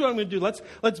here. Here's what I'm going to do.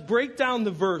 Let's break down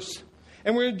the verse.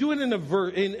 And we're going to do it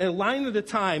in a line at a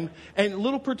time, and a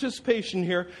little participation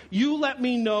here. You let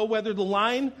me know whether the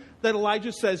line that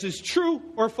Elijah says is true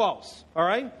or false. All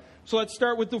right? So let's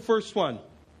start with the first one.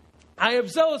 I have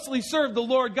zealously served the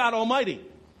Lord God Almighty.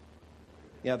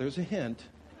 Yeah, there's a hint.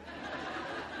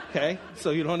 Okay? So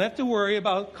you don't have to worry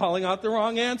about calling out the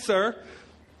wrong answer.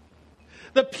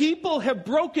 The people have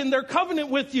broken their covenant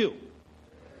with you.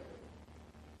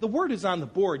 The word is on the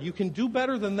board. You can do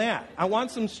better than that. I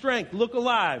want some strength. Look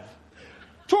alive.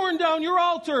 Torn down your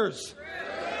altars.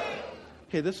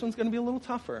 Okay, this one's going to be a little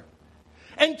tougher.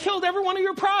 And killed every one of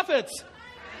your prophets.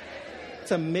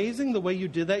 It's amazing the way you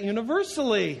did that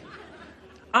universally.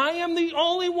 I am the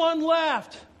only one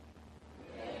left.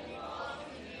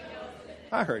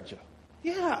 I heard you.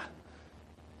 Yeah.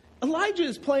 Elijah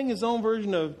is playing his own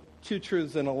version of 2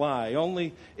 truths and a lie.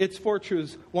 Only it's 4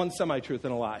 truths, 1 semi-truth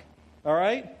and a lie. All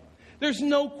right? There's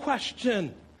no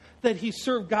question that he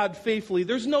served God faithfully.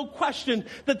 There's no question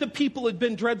that the people had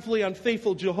been dreadfully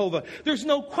unfaithful to Jehovah. There's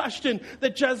no question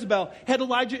that Jezebel had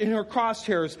Elijah in her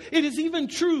crosshairs. It is even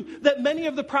true that many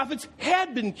of the prophets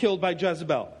had been killed by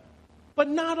Jezebel. But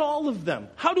not all of them.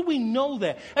 How do we know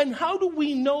that? And how do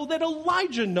we know that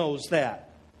Elijah knows that?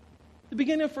 The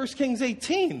beginning of 1 Kings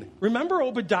 18. Remember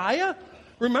Obadiah?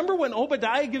 Remember when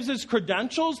Obadiah gives his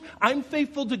credentials? I'm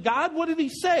faithful to God. What did he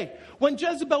say? When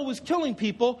Jezebel was killing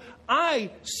people,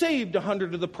 I saved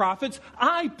 100 of the prophets.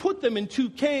 I put them in 2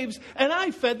 caves, and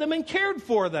I fed them and cared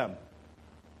for them.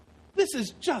 This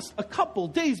is just a couple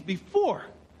days before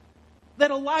that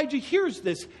Elijah hears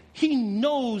this. He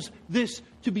knows this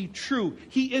to be true.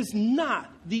 He is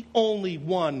not the only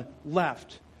one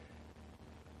left.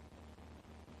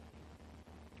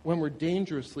 When we're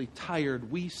dangerously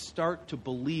tired, we start to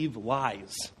believe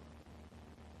lies.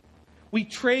 We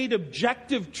trade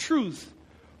objective truth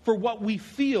for what we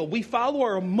feel. We follow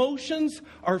our emotions,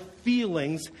 our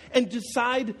feelings, and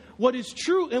decide what is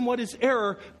true and what is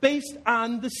error based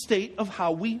on the state of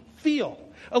how we feel.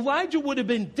 Elijah would have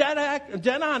been dead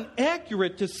on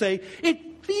accurate to say,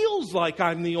 it feels like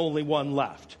I'm the only one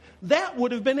left. That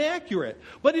would have been accurate.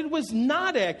 But it was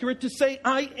not accurate to say,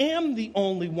 I am the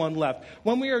only one left.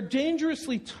 When we are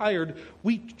dangerously tired,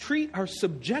 we treat our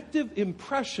subjective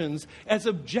impressions as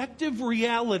objective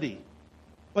reality.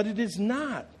 But it is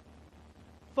not.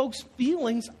 Folks,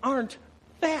 feelings aren't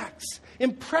facts.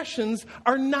 Impressions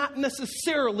are not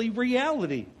necessarily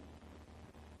reality.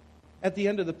 At the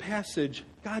end of the passage,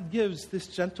 God gives this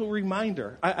gentle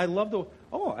reminder. I love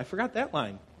I forgot that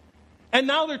line. And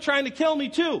now they're trying to kill me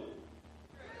too.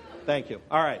 Thank you.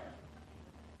 All right.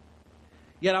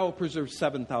 Yet I will preserve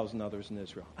 7,000 others in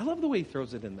Israel. I love the way he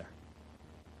throws it in there.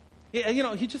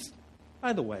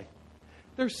 By the way,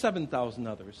 there's 7,000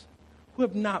 others who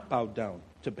have not bowed down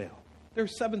to Baal.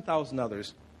 There's 7,000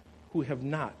 others who have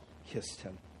not kissed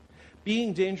him.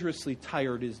 Being dangerously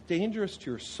tired is dangerous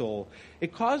to your soul.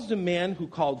 It caused a man who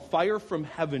called fire from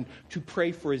heaven to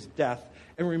pray for his death.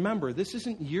 And remember, this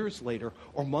isn't years later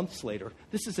or months later.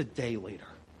 This is a day later.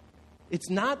 It's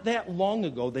not that long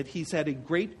ago that he's had a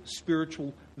great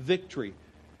spiritual victory.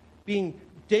 Being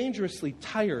dangerously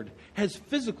tired has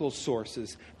physical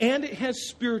sources and it has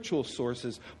spiritual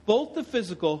sources. Both the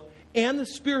physical and the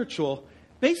spiritual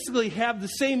basically have the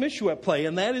same issue at play,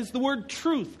 and that is the word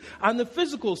truth. On the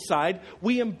physical side,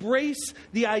 we embrace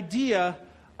the idea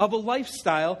of a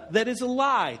lifestyle that is a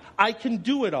lie. I can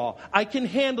do it all. I can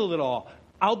handle it all.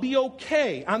 I'll be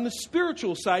okay. On the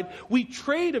spiritual side, we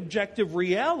trade objective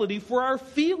reality for our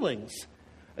feelings.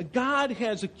 God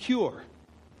has a cure.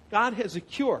 God has a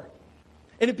cure.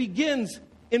 And it begins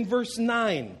in verse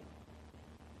 9.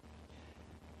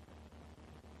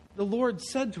 The Lord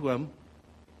said to him,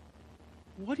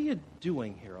 what are you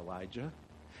doing here, Elijah?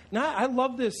 Now, I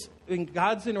love this in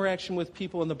God's interaction with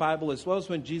people in the Bible as well as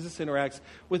when Jesus interacts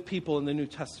with people in the New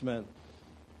Testament.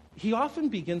 He often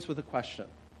begins with a question.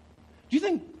 Do you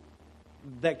think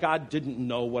that God didn't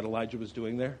know what Elijah was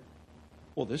doing there?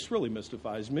 Well, this really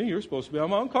mystifies me. You're supposed to be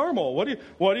on Mount Carmel. What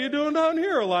are you doing down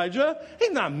here, Elijah?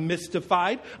 He's not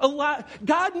mystified.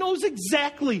 God knows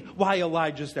exactly why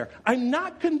Elijah's there. I'm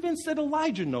not convinced that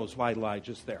Elijah knows why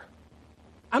Elijah's there.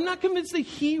 I'm not convinced that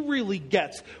he really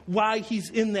gets why he's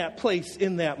in that place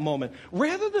in that moment.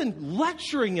 Rather than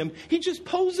lecturing him, he just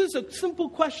poses a simple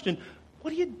question.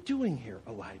 What are you doing here,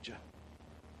 Elijah?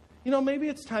 Maybe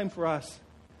it's time for us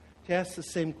to ask the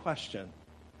same question.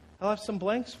 I'll have some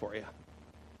blanks for you.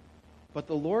 But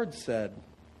the Lord said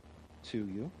to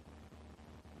you,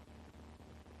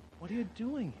 what are you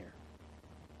doing here?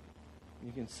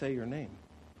 You can say your name.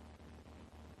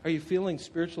 Are you feeling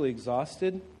spiritually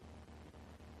exhausted?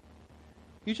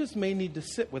 You just may need to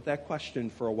sit with that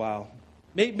question for a while.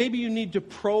 Maybe you need to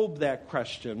probe that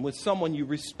question with someone you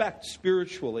respect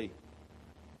spiritually.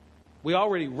 We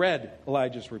already read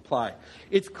Elijah's reply.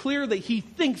 It's clear that he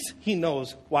thinks he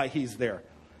knows why he's there,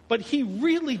 but he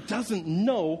really doesn't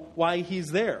know why he's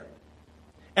there.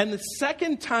 And the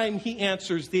second time he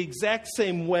answers the exact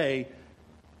same way,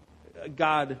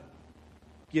 God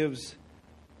gives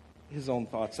his own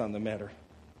thoughts on the matter.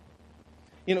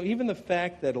 Even the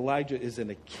fact that Elijah is in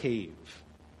a cave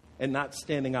and not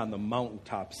standing on the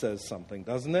mountaintop says something,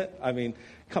 doesn't it? I mean,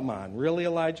 come on, really,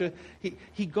 Elijah?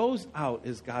 He goes out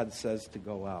as God says to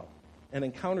go out and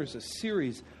encounters a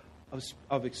series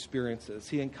of experiences.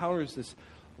 He encounters this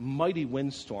mighty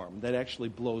windstorm that actually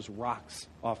blows rocks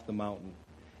off the mountain.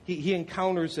 He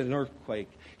encounters an earthquake.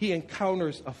 He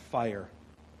encounters a fire.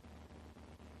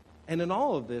 And in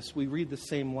all of this, we read the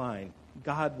same line.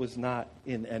 God was not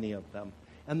in any of them.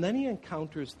 And then he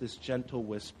encounters this gentle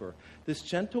whisper. This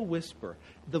gentle whisper.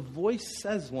 The voice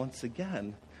says once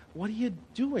again, what are you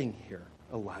doing here,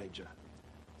 Elijah?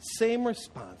 Same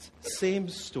response, same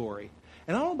story.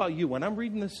 And I don't know about you. When I'm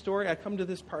reading this story, I come to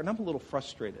this part and I'm a little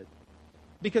frustrated.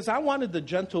 Because I wanted the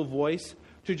gentle voice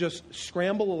to just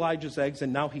scramble Elijah's eggs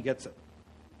and now he gets it.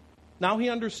 Now he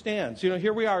understands.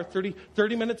 Here we are,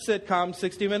 30-minute sitcom,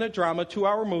 60-minute drama,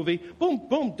 2-hour movie. Boom,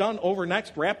 boom, done, over,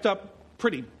 next, wrapped up,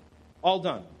 pretty, all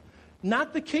done.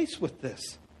 Not the case with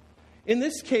this. In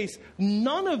this case,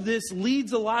 none of this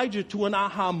leads Elijah to an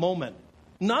aha moment.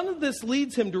 None of this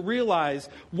leads him to realize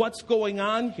what's going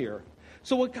on here.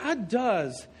 So what God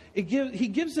does, he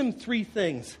gives him 3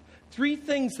 things. 3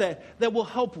 things that will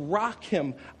help rock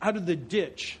him out of the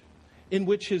ditch in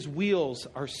which his wheels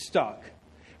are stuck.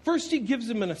 First, he gives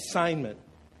him an assignment.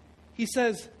 He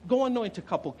says, go anoint a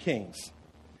couple kings.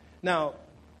 Now,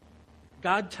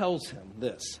 God tells him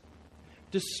this.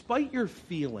 Despite your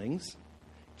feelings,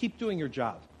 keep doing your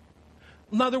job.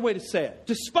 Another way to say it,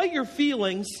 despite your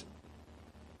feelings,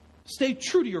 stay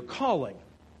true to your calling.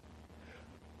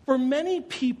 For many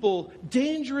people,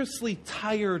 dangerously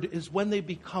tired is when they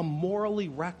become morally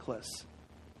reckless.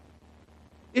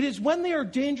 It is when they are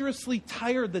dangerously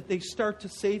tired that they start to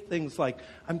say things like,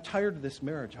 I'm tired of this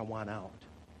marriage, I want out.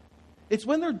 It's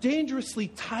when they're dangerously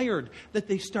tired that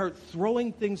they start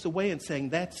throwing things away and saying,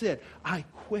 that's it, I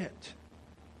quit.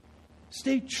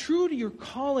 Stay true to your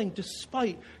calling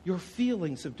despite your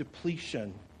feelings of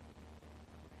depletion.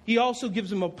 He also gives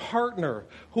him a partner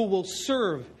who will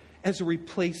serve as a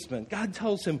replacement. God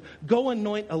tells him, go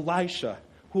anoint Elisha,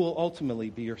 who will ultimately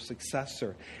be your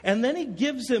successor. And then he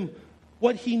gives him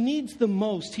what he needs the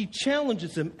most. He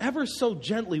challenges him ever so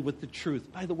gently with the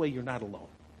truth. By the way, you're not alone.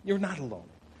 You're not alone.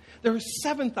 There are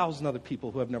 7,000 other people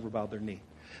who have never bowed their knee.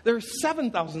 There are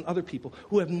 7,000 other people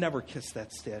who have never kissed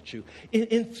that statue.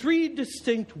 In 3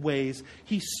 distinct ways,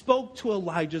 he spoke to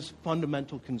Elijah's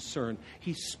fundamental concern.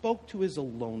 He spoke to his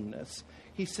aloneness.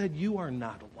 He said, you are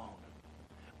not alone.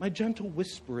 My gentle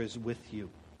whisper is with you.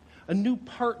 A new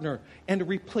partner and a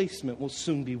replacement will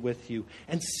soon be with you.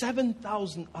 And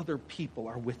 7,000 other people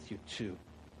are with you too.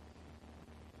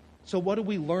 So what do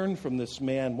we learn from this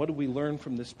man? What do we learn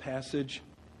from this passage?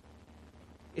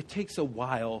 It takes a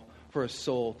while for a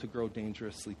soul to grow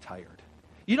dangerously tired.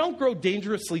 You don't grow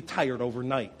dangerously tired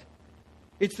overnight.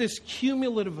 It's this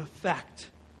cumulative effect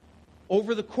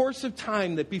over the course of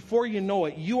time that before you know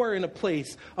it, you are in a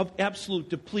place of absolute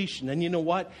depletion. And you know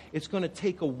what? It's going to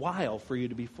take a while for you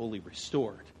to be fully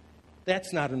restored.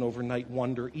 That's not an overnight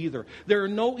wonder either. There are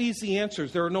no easy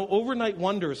answers. There are no overnight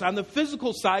wonders. On the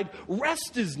physical side,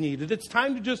 rest is needed. It's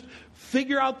time to just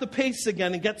figure out the pace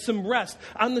again and get some rest.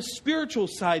 On the spiritual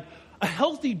side, a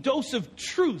healthy dose of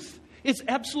truth is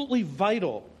absolutely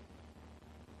vital.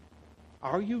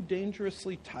 Are you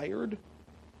dangerously tired?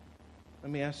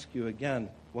 Let me ask you again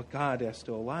what God asked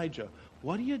to Elijah.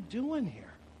 What are you doing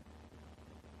here?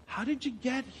 How did you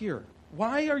get here?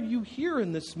 Why are you here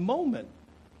in this moment?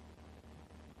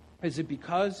 Is it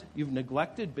because you've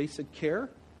neglected basic care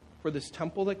for this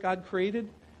temple that God created?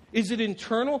 Is it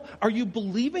internal? Are you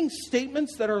believing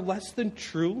statements that are less than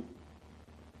true?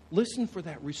 Listen for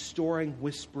that restoring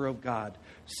whisper of God.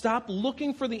 Stop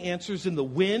looking for the answers in the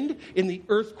wind, in the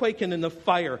earthquake, and in the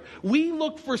fire. We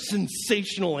look for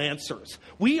sensational answers.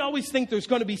 We always think there's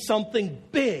going to be something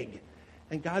big.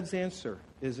 And God's answer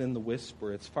is in the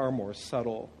whisper. It's far more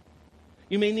subtle.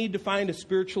 You may need to find a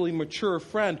spiritually mature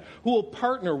friend who will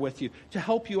partner with you to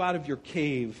help you out of your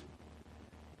cave.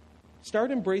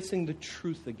 Start embracing the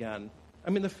truth again. I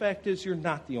mean, the fact is you're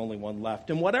not the only one left.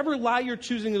 And whatever lie you're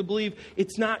choosing to believe,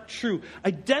 it's not true.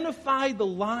 Identify the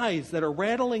lies that are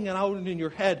rattling out in your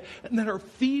head and that are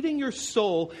feeding your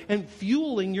soul and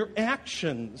fueling your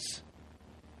actions.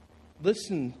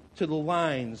 Listen to the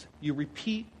lines you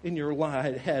repeat in your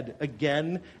head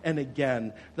again and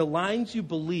again. The lines you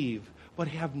believe but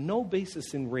have no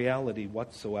basis in reality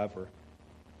whatsoever.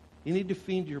 You need to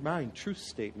feed your mind truth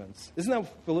statements. Isn't that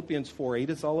what Philippians 4:8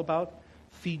 is all about?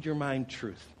 Feed your mind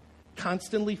truth.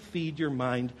 Constantly feed your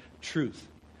mind truth.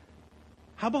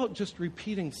 How about just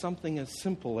repeating something as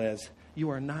simple as, you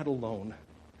are not alone.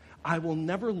 I will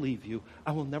never leave you.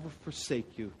 I will never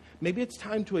forsake you. Maybe it's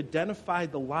time to identify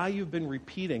the lie you've been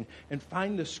repeating and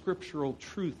find the scriptural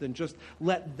truth and just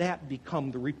let that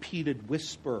become the repeated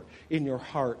whisper in your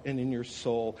heart and in your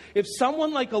soul. If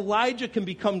someone like Elijah can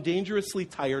become dangerously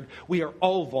tired, we are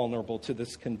all vulnerable to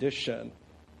this condition.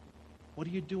 What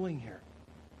are you doing here?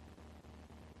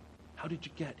 How did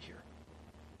you get here?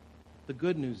 The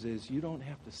good news is you don't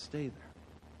have to stay there.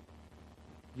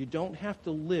 You don't have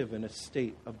to live in a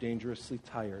state of dangerously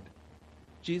tired.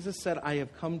 Jesus said, I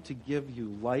have come to give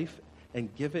you life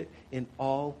and give it in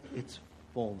all its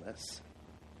fullness.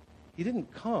 He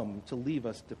didn't come to leave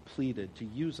us depleted, to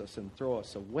use us and throw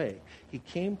us away. He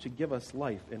came to give us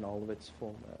life in all of its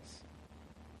fullness.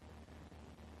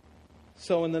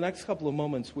 So in the next couple of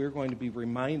moments, we're going to be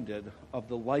reminded of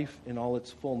the life in all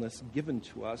its fullness given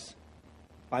to us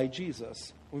by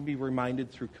Jesus. We'll be reminded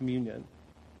through communion.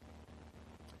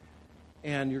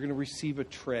 And you're going to receive a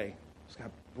tray. It's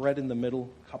got bread in the middle,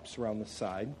 cups around the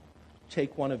side.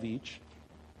 Take one of each.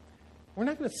 We're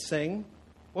not going to sing.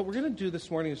 What we're going to do this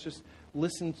morning is just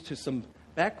listen to some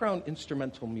background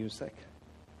instrumental music.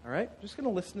 All right? Just going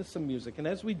to listen to some music. And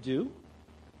as we do,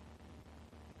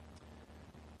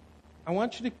 I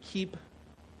want you to keep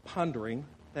pondering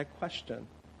that question.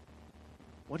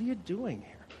 What are you doing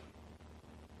here?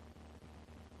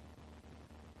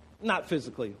 Not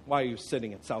physically. Why are you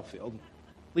sitting at Southfield?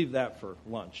 Leave that for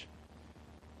lunch.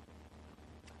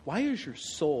 Why is your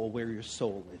soul where your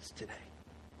soul is today?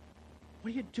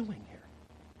 What are you doing here?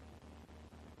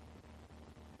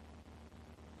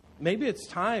 Maybe it's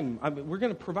time. We're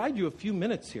going to provide you a few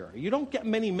minutes here. You don't get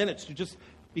many minutes to just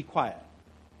be quiet.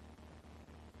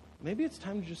 Maybe it's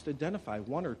time to just identify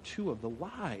one or two of the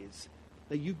lies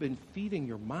that you've been feeding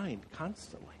your mind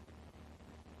constantly.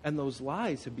 And those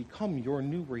lies have become your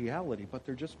new reality, but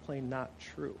they're just plain not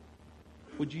true.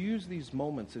 Would you use these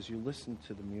moments as you listen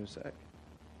to the music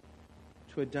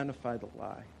to identify the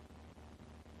lie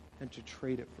and to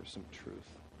trade it for some truth?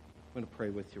 I'm going to pray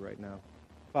with you right now.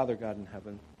 Father God in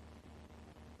heaven,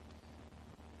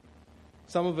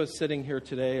 some of us sitting here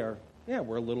today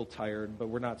we're a little tired, but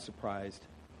we're not surprised.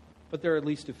 But there are at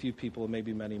least a few people, and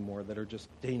maybe many more, that are just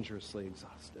dangerously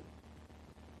exhausted.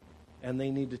 And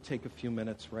they need to take a few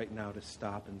minutes right now to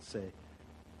stop and say,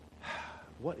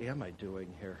 what am I doing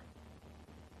here?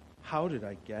 How did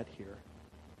I get here?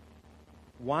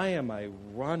 Why am I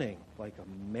running like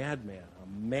a madman,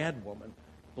 a madwoman,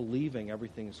 believing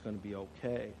everything is going to be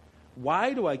okay?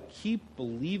 Why do I keep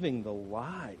believing the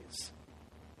lies?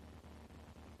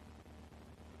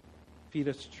 Feed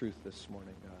us truth this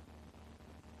morning, God.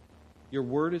 Your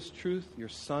word is truth. Your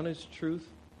Son is truth.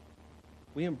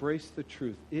 We embrace the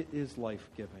truth. It is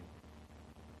life-giving.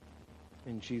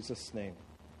 In Jesus' name,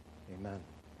 amen.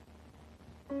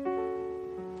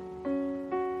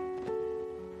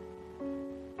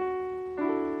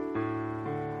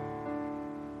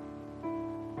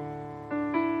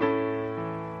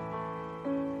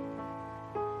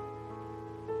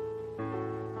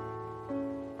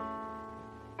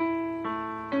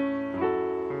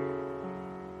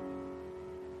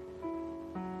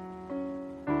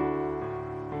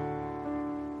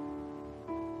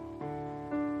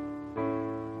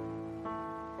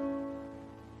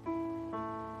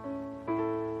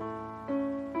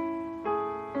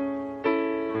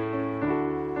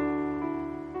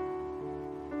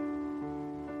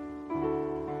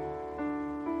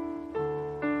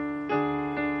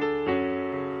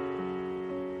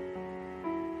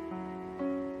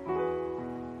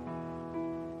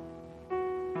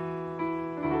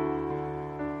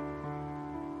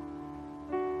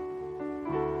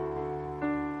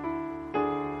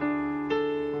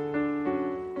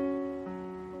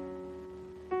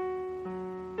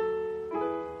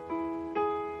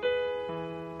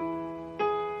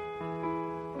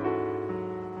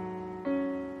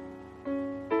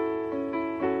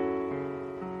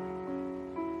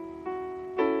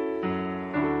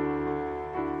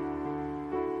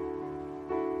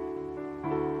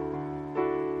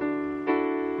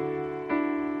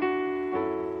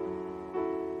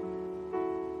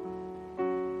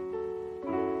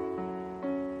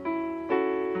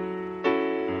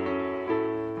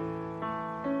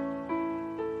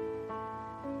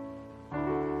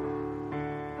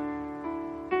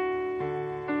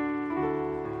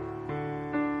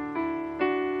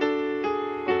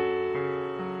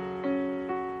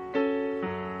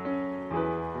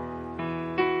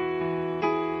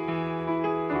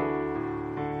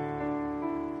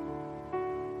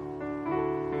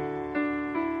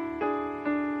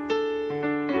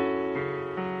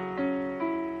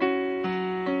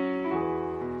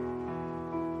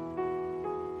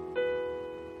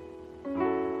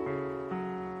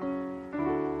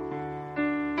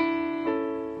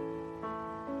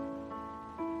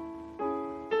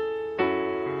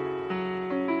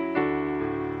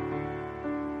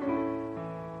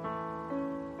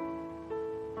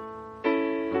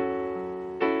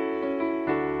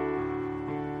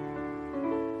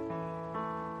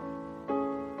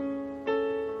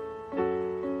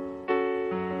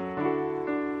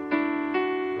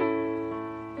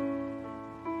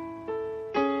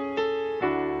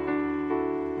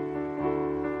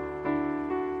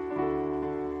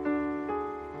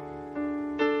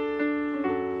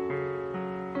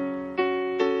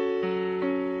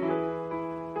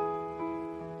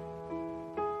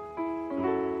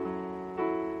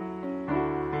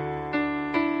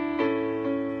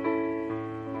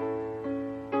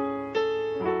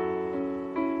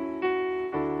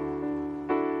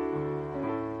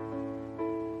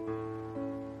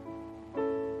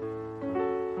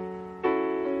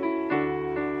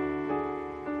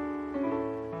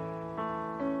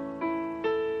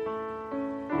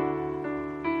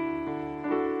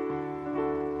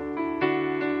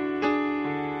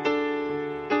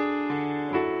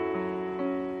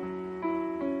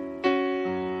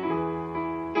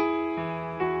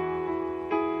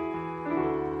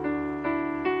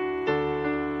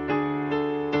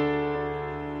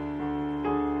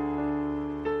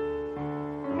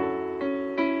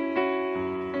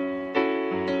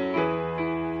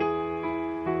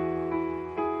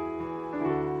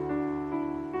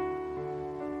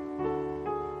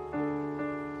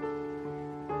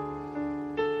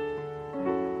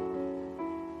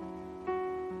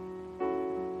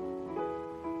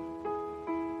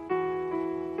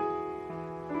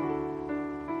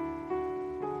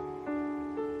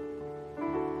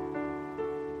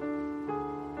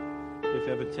 If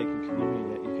you haven't taken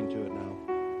communion yet, you can do it now.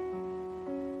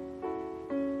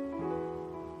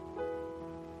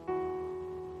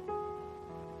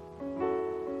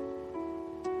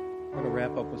 I'm going to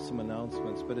wrap up with some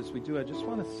announcements, but as we do, I just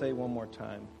want to say one more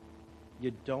time,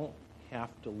 you don't have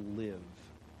to live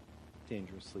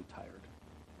dangerously tired.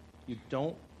 You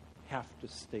don't have to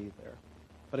stay there.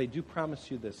 But I do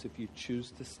promise you this, if you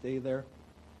choose to stay there,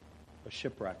 a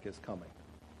shipwreck is coming.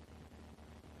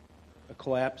 A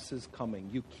collapse is coming.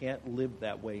 You can't live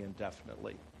that way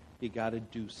indefinitely. You got to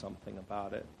do something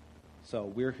about it. So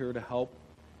we're here to help.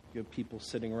 You have people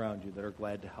sitting around you that are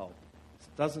glad to help.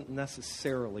 It doesn't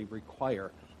necessarily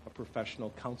require a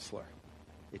professional counselor.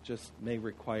 It just may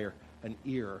require an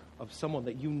ear of someone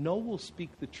that you know will speak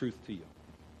the truth to you.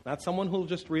 Not someone who will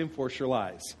just reinforce your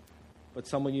lies, but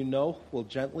someone you know will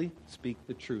gently speak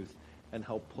the truth and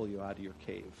help pull you out of your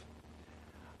cave.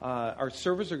 Our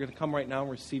servers are going to come right now and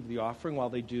receive the offering.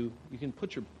 While they do, you can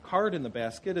put your card in the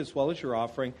basket as well as your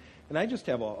offering. And I just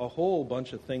have a whole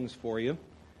bunch of things for you.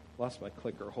 Lost my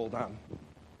clicker. Hold on.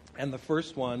 And the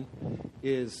first one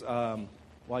is, well,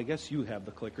 I guess you have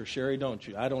the clicker, Sherry, don't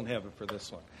you? I don't have it for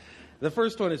this one. The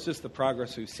first one is just the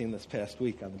progress we've seen this past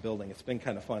week on the building. It's been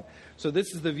kind of fun. So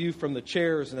this is the view from the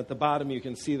chairs, and at the bottom you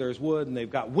can see there's wood, and they've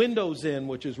got windows in,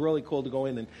 which is really cool to go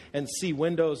in and see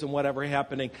windows and whatever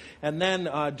happening. And then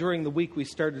during the week we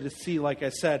started to see, like I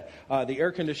said, the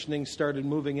air conditioning started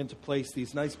moving into place,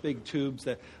 these nice big tubes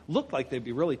that looked like they'd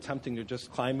be really tempting to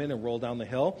just climb in and roll down the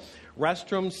hill.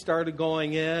 Restrooms started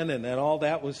going in, and then all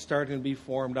that was starting to be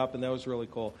formed up, and that was really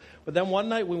cool. But then one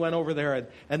night we went over there,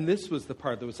 and this was the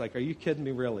part that was like, are you kidding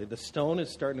me, really? The stone is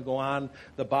starting to go on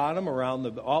the bottom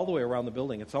all the way around the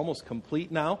building. It's almost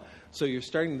complete now, so you're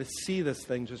starting to see this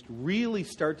thing just really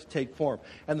start to take form.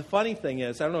 And the funny thing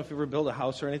is, I don't know if you ever build a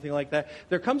house or anything like that,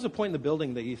 there comes a point in the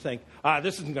building that you think,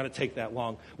 this isn't going to take that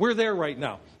long. We're there right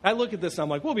now. I look at this, and I'm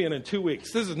like, we'll be in 2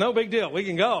 weeks. This is no big deal. We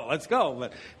can go. Let's go.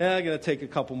 But it's going to take a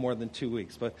couple more than 2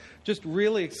 weeks. But just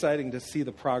really exciting to see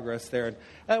the progress there. And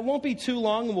it won't be too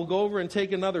long, and we'll go over and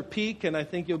take another peek, and I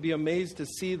think you'll be amazed to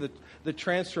see the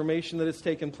transformation that has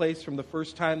taken place from the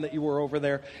first time that you were over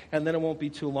there, and then it won't be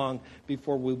too long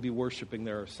before we'll be worshiping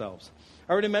there ourselves.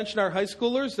 I already mentioned our high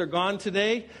schoolers. They're gone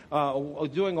today,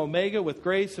 doing Omega with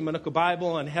Grace and Manuka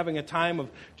Bible and having a time of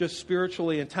just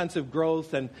spiritually intensive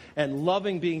growth and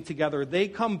loving being together. They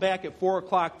come back at 4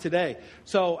 o'clock today.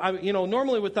 So,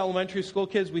 normally with elementary school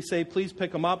kids, we say, please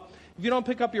pick them up. If you don't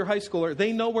pick up your high schooler,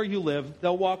 they know where you live.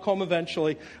 They'll walk home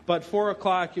eventually. But 4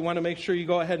 o'clock, you want to make sure you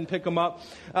go ahead and pick them up.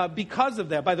 Because of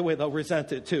that, by the way, they'll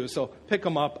resent it too. So pick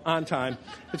them up on time.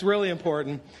 It's really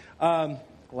important. A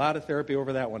lot of therapy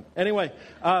over that one. Anyway,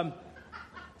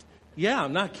 yeah,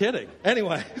 I'm not kidding.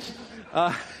 Anyway,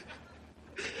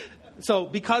 so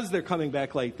because they're coming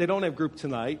back late, they don't have group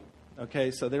tonight.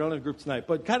 Okay, so they don't have group tonight,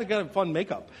 but kind of got a fun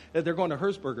makeup. They're going to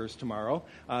Herzberger's tomorrow.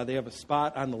 They have a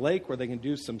spot on the lake where they can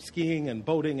do some skiing and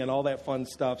boating and all that fun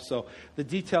stuff. So the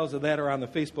details of that are on the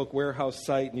Facebook Warehouse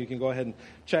site, and you can go ahead and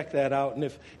check that out.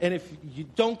 And if you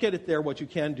don't get it there, what you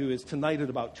can do is tonight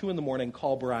at about 2 a.m,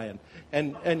 call Brian,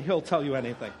 and he'll tell you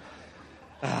anything.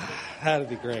 That'd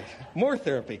be great. More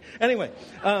therapy. Anyway.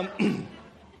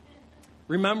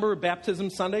 Remember Baptism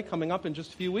Sunday coming up in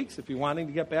just a few weeks. If you're wanting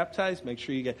to get baptized, make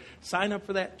sure you sign up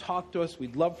for that. Talk to us.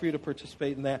 We'd love for you to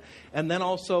participate in that. And then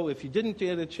also, if you didn't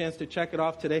get a chance to check it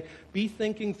off today, be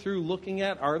thinking through, looking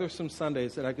at, are there some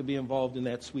Sundays that I could be involved in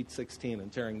that Sweet 16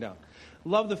 and tearing down?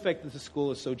 Love the fact that the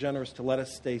school is so generous to let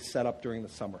us stay set up during the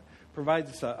summer.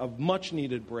 Provides us a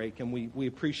much-needed break, and we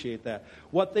appreciate that.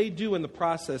 What they do in the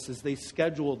process is they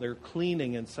schedule their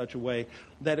cleaning in such a way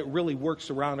that it really works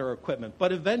around our equipment.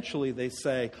 But eventually they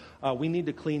say, we need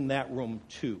to clean that room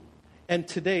too. And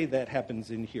today that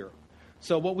happens in here.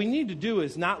 So what we need to do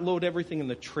is not load everything in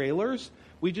the trailers.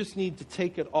 We just need to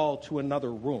take it all to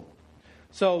another room.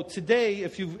 So today,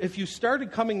 if you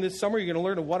started coming this summer, you're going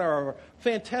to learn what are our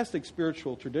fantastic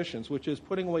spiritual traditions, which is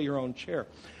putting away your own chair.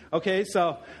 Okay,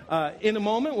 so in a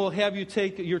moment, we'll have you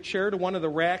take your chair to one of the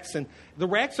racks, and the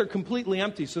racks are completely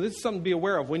empty, so this is something to be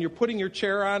aware of. When you're putting your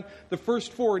chair on, the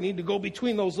first 4 need to go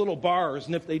between those little bars,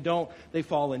 and if they don't, they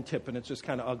fall and tip, and it's just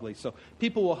kind of ugly. So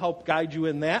people will help guide you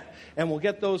in that, and we'll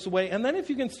get those away. And then if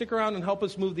you can stick around and help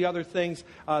us move the other things,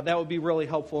 that would be really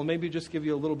helpful, and maybe just give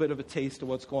you a little bit of a taste of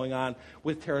what's going on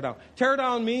with Tear Down. Tear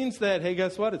Down means that, hey,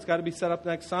 guess what? It's got to be set up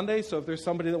next Sunday, so if there's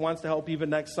somebody that wants to help even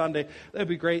next Sunday, that'd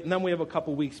be great. And then we have a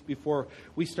couple weeks before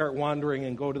we start wandering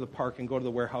and go to the park and go to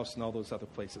the warehouse and all those other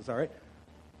places, all right?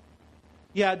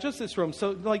 Yeah, just this room.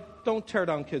 So, don't tear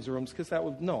down kids' rooms because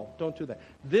don't do that.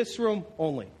 This room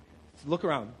only. Look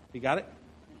around. You got it?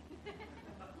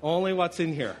 Only what's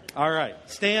in here. All right.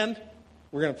 Stand.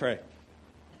 We're going to pray.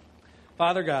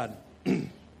 Father God,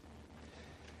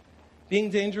 being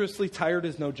dangerously tired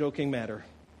is no joking matter.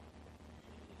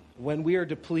 When we are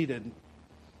depleted,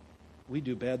 we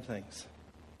do bad things.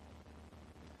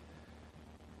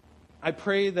 I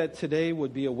pray that today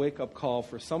would be a wake-up call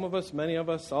for some of us, many of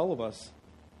us, all of us,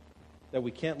 that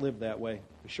we can't live that way.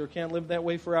 We sure can't live that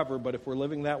way forever, but if we're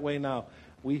living that way now,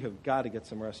 we have got to get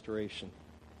some restoration.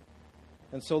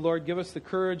 And so, Lord, give us the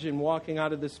courage in walking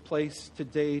out of this place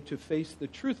today to face the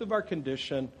truth of our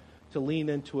condition, to lean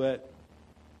into it,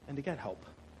 and to get help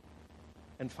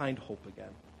and find hope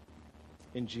again.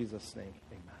 In Jesus' name,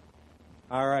 amen.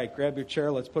 All right, grab your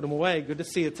chair. Let's put them away. Good to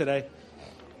see you today.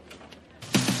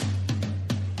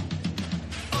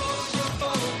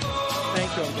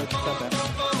 Thank you. I'm glad you said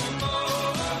that.